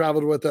Styles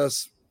traveled with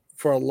us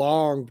for a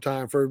long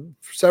time, for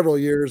several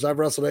years. I've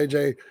wrestled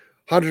AJ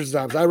hundreds of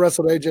times. I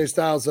wrestled AJ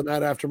Styles the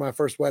night after my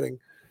first wedding.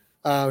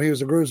 He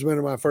was a groomsman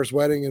at my first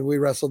wedding, and we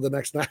wrestled the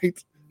next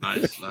night.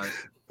 Nice.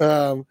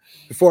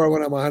 Before I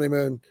went on my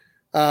honeymoon.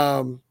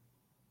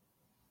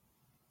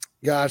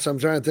 Gosh, I'm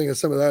trying to think of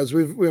some of those.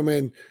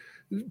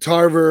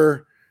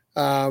 Tarver.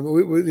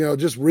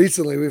 Just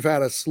recently we've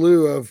had a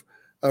slew of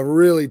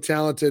really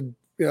talented,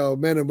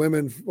 men and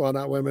women. Well,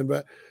 not women,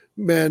 but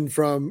men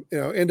from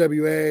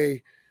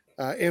NWA,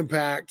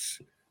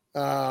 Impact,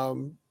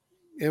 MLW,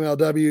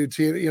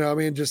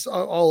 just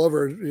all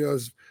over.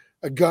 As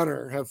a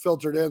Gunner have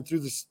filtered in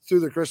through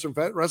the Christian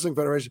Wrestling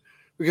Federation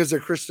because they're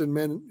Christian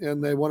men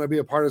and they want to be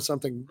a part of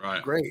something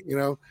great.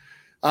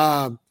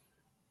 I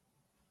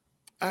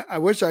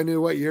wish I knew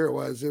what year it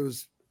was. It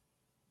was,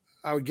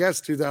 I would guess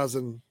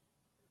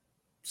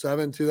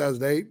 2007,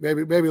 2008,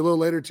 maybe a little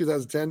later,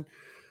 2010.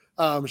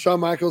 Shawn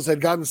Michaels had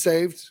gotten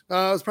saved. It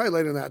was probably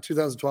later than that,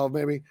 2012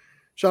 maybe.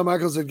 Shawn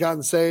Michaels had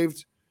gotten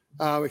saved,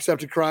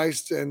 accepted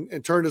Christ,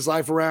 and turned his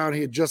life around.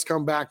 He had just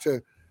come back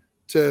to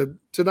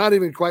not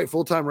even quite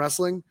full-time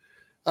wrestling,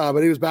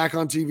 but he was back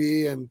on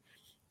TV,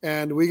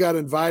 and we got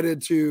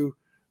invited to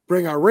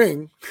bring our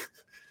ring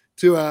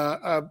to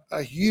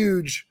a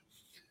huge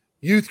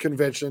youth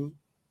convention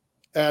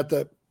at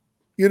the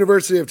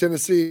University of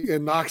Tennessee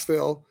in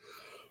Knoxville.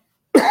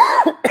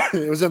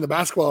 It was in the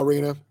basketball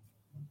arena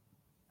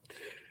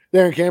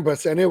there in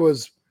campus, and it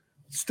was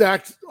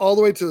stacked all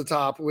the way to the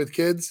top with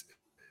kids,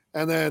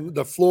 and then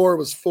the floor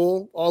was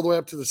full all the way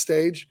up to the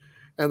stage,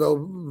 and the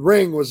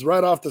ring was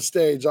right off the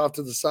stage, off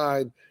to the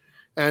side.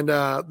 And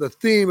the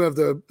theme of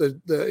the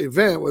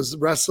event was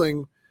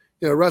wrestling,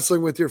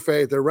 wrestling with your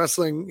faith, or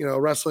wrestling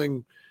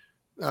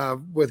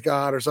with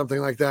God, or something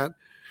like that.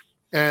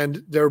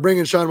 And they were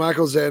bringing Shawn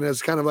Michaels in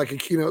as kind of like a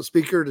keynote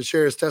speaker to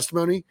share his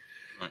testimony.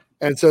 Right.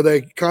 And so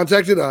they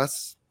contacted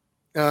us.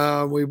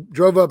 We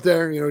drove up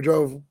there,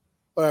 drove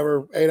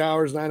 9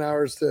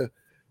 hours to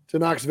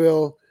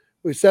Knoxville.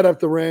 We set up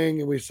the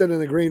ring and we sit in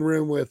the green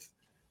room with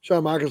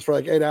Shawn Michaels for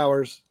like 8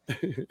 hours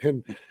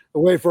and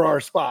wait for our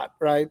spot.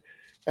 Right.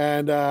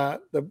 And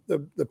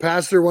the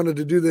pastor wanted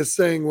to do this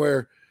thing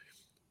where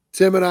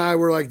Tim and I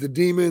were like the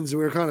demons, and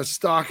we were kind of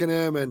stalking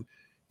him and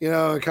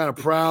kind of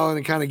prowling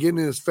and kind of getting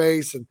in his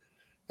face. And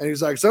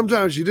he's like,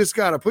 sometimes you just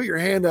got to put your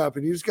hand up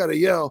and you just got to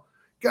yell,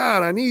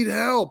 God, I need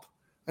help.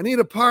 I need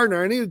a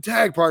partner. I need a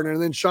tag partner.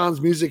 And then Shawn's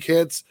music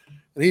hits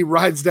and he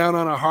rides down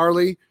on a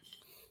Harley.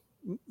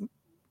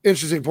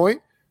 Interesting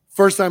point.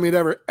 First time he'd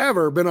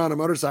ever been on a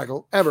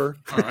motorcycle, ever.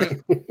 All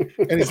right.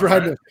 And he's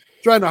riding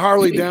a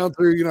Harley down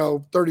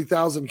through,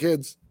 30,000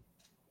 kids.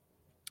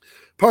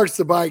 Parks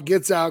the bike,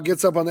 gets out,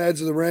 gets up on the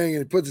edge of the ring,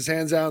 and he puts his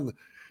hands out, and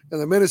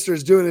the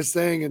minister's doing his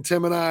thing, and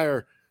Tim and I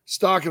are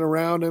stalking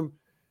around him.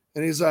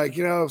 And he's like,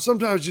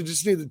 sometimes you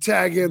just need to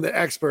tag in the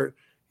expert.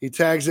 He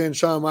tags in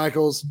Shawn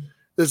Michaels.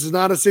 This is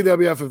not a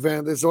CWF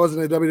event. This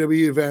wasn't a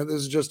WWE event.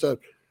 This is just a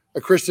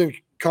Christian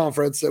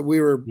conference that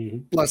we were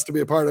blessed to be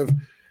a part of.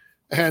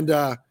 And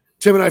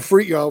Tim and I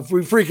freak out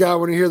when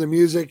you hear the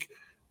music.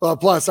 Well,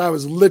 plus I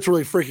was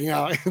literally freaking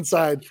out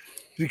inside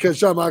because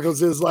Shawn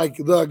Michaels is like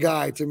the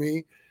guy to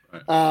me.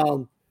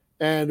 Right.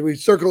 And we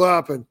circle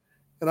up and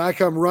I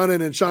come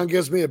running, and Shawn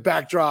gives me a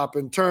backdrop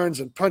and turns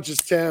and punches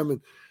Tim,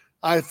 and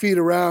I feed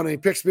around, and he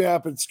picks me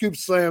up and scoop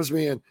slams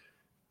me and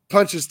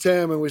punches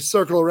Tim, and we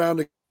circle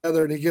around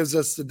together, and he gives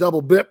us the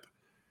double bip,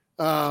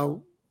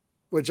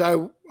 which I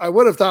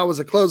would have thought was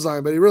a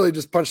clothesline, but he really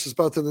just punched us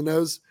both in the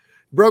nose,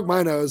 broke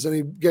my nose, and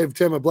he gave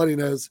Tim a bloody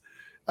nose.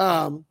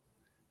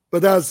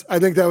 But I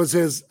think that was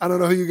his. I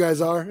don't know who you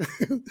guys are.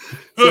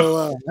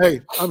 So,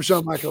 hey, I'm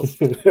Shawn Michaels.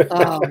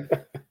 And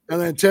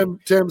then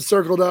Tim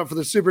circled up for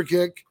the super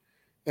kick.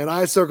 And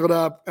I circled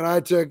up, and I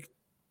took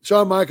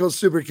Shawn Michaels'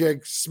 super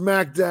kick,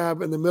 smack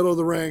dab in the middle of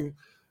the ring,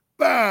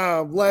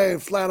 bam, laying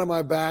flat on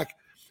my back.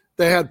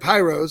 They had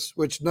pyros,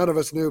 which none of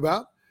us knew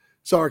about.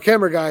 So our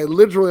camera guy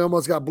literally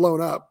almost got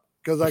blown up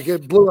because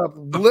it blew up.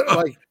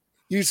 Like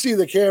you see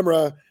the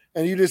camera,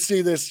 and you just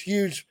see this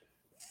huge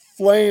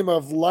flame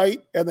of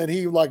light, and then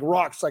he like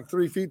rocks like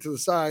 3 feet to the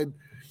side.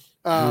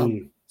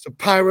 So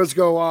pyros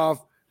go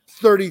off,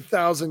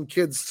 30,000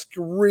 kids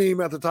scream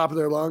at the top of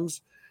their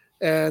lungs,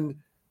 and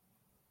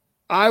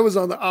I was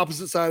on the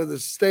opposite side of the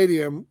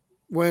stadium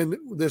when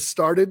this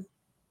started,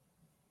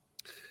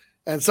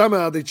 and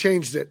somehow they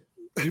changed it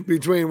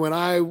between when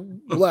I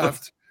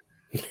left.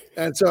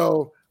 And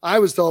so I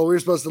was told we were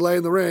supposed to lay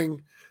in the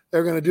ring. They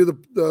were going to do the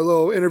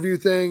little interview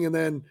thing, and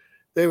then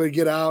they would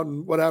get out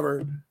and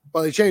whatever.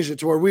 Well, they changed it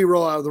to where we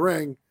roll out of the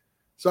ring.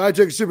 So I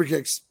took super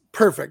kicks.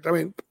 Perfect. I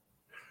mean,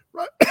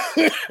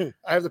 I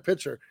have the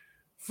picture.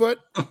 Foot,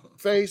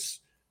 face,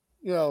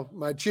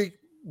 my cheek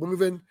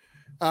moving.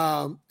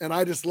 And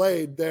I just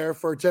laid there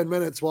for 10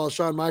 minutes while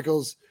Shawn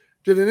Michaels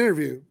did an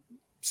interview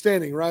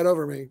standing right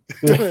over me.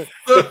 and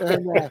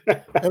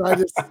I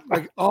just,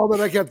 like, all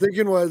that I kept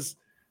thinking was,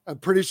 I'm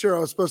pretty sure I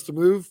was supposed to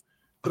move,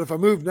 but if I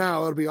move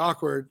now, it'll be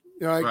awkward,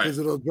 because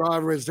it'll draw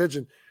everybody's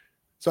attention.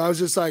 So I was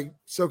just like,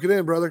 soak it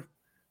in, brother.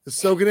 Just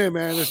soak it in,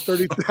 man. There's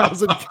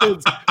 30,000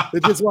 kids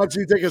that just watch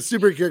you take a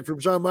super kick from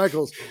Shawn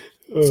Michaels.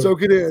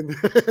 Soak it in.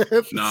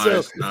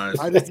 Nice.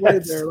 I just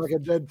laid there like a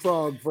dead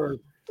frog for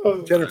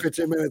 10 or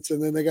 15 minutes,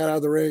 and then they got out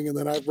of the ring, and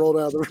then I rolled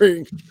out of the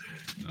ring.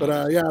 But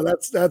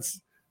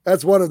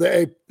that's one of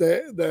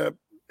the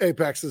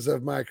apexes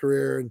of my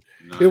career, and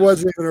it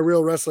wasn't even a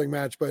real wrestling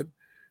match, but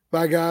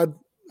by God,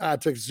 I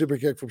took a super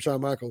kick from Shawn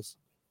Michaels.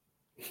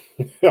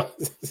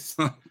 Nice.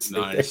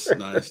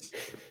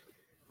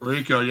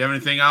 Rico, you have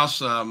anything else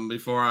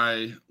before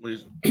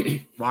we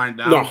wind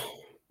down?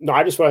 No,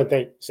 I just want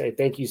to say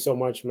thank you so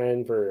much,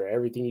 man, for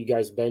everything you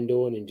guys been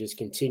doing and just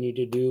continue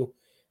to do.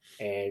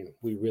 And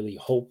we really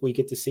hope we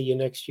get to see you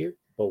next year,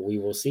 but we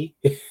will see.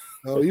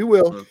 Oh, you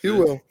will. Okay. You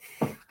will.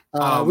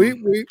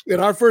 We in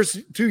our first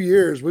 2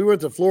 years, we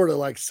went to Florida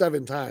like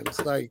 7 times.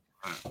 Like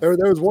there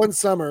was one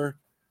summer,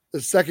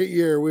 the second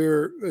year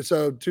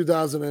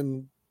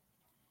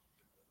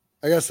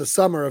the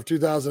summer of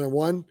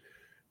 2001,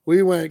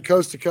 we went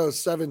coast to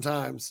coast 7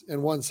 times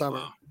in one summer.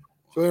 Wow.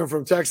 So we went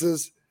from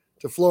Texas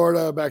to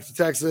Florida, back to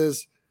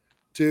Texas,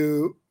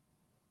 to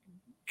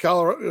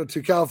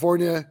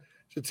California,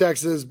 to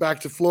Texas, back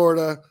to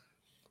Florida,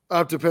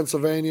 up to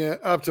Pennsylvania,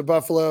 up to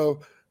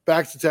Buffalo,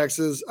 back to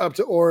Texas, up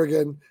to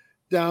Oregon,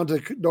 down to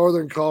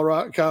Northern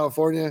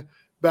California,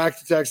 back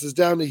to Texas,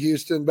 down to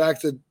Houston, back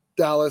to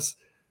Dallas,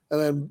 and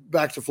then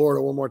back to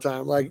Florida one more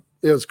time. Like,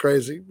 it was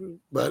crazy,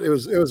 but it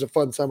was a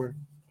fun summer.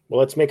 Well,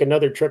 let's make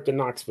another trip to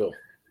Knoxville.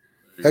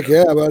 Heck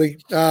yeah, buddy.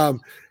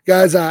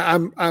 Guys,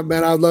 man,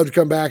 I'd love to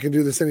come back and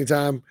do this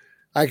anytime.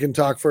 I can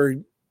talk for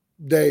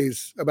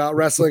days about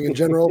wrestling in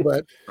general,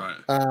 but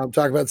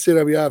talk about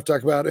CWF,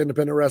 talk about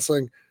independent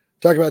wrestling,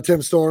 talk about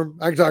Tim Storm.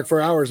 I can talk for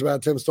hours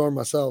about Tim Storm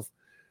myself.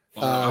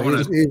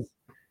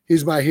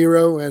 He's my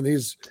hero, and he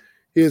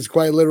is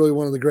quite literally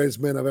one of the greatest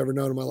men I've ever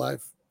known in my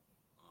life.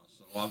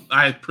 Well,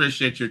 I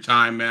appreciate your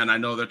time, man. I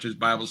know that there's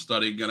Bible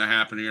study going to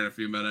happen here in a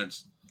few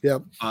minutes.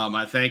 Yep.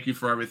 I thank you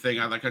for everything.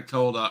 I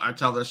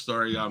tell this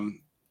story.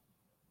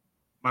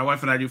 My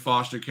wife and I do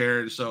foster care,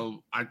 and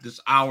so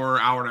this hour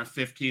and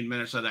 15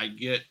 minutes that I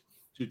get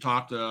to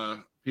talk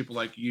to people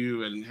like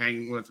you and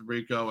hang with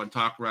Rico and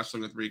talk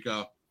wrestling with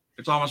Rico,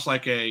 it's almost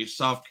like a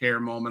self-care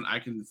moment. I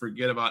can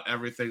forget about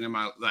everything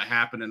that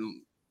happened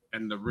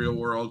in the real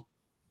world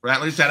for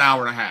at least that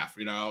hour and a half,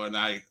 and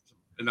I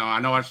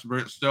know I'm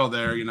still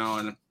there, and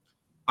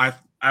I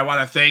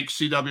want to thank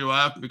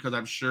CWF because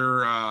I'm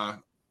sure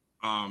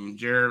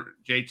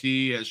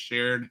JT has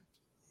shared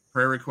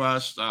prayer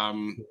requests.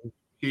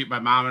 Keep my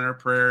mom in her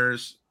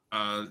prayers.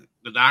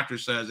 The doctor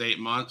says 8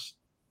 months.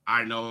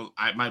 I know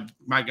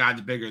my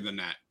God's bigger than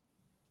that.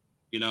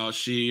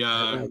 She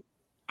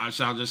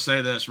I'll just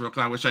say this real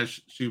quick. I wish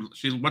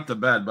she went to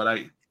bed, but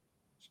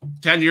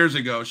 10 years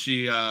ago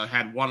she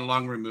had one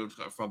lung removed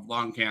from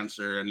lung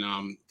cancer,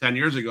 and 10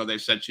 years ago they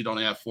said she'd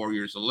only have 4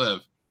 years to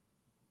live.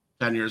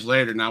 10 years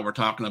later, now we're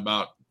talking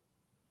about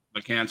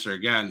the cancer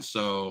again.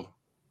 So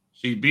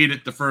she beat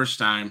it the first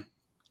time.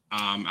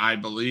 I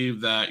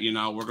believe that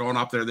we're going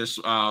up there this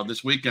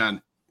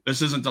weekend.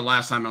 This isn't the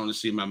last time I'm going to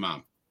see my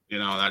mom.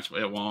 That's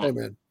it won't.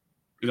 Amen.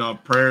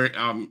 Prayer.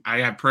 I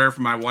had prayer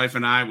for my wife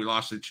and I. We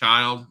lost a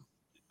child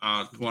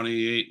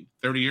 30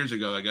 years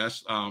ago, I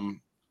guess. So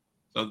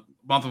the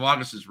month of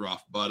August is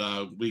rough,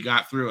 but we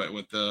got through it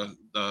with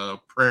the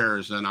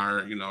prayers and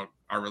our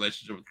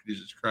relationship with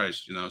Jesus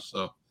Christ.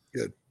 So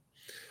good.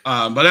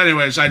 But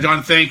anyways, I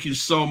want to thank you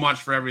so much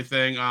for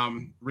everything.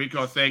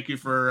 Rico, thank you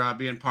for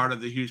being part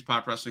of the Huge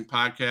Pop Wrestling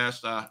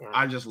Podcast.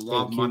 I just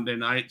love Monday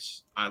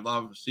nights. I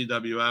love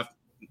CWF.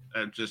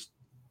 It's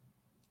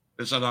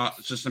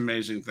just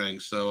amazing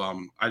things. So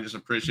I just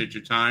appreciate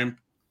your time.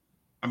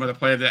 I'm going to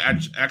play the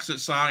exit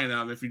song,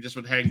 and if you just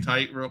would hang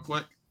tight real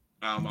quick,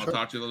 I'll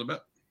talk to you a little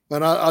bit.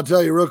 And I'll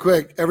tell you real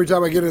quick, every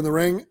time I get in the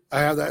ring, I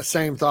have that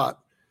same thought.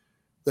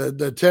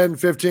 The 10,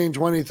 15,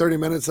 20, 30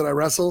 minutes that I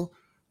wrestle,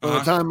 from the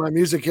time my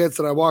music hits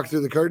and I walk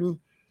through the curtain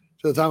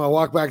to the time I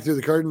walk back through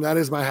the curtain, that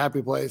is my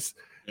happy place.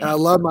 Yeah. And I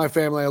love my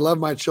family. I love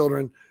my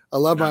children. I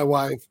love my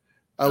wife.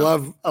 I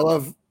love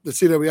the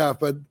CWF,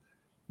 but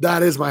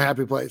that is my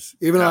happy place.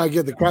 Even though I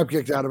get the crap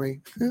kicked out of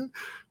me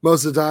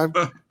most of the time,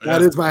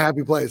 that is my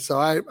happy place. So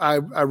I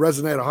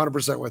resonate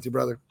 100% with you,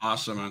 brother.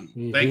 Awesome, man.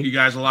 Mm-hmm. Thank you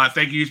guys a lot.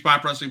 Thank you,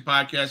 Spot Wrestling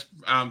Podcast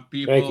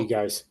people. Thank you,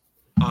 guys.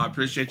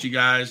 Appreciate you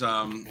guys.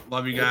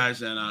 Love you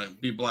guys,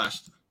 and be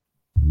blessed.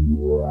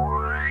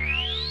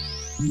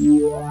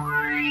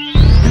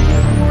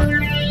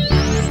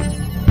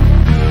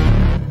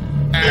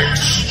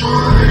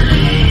 Extreme.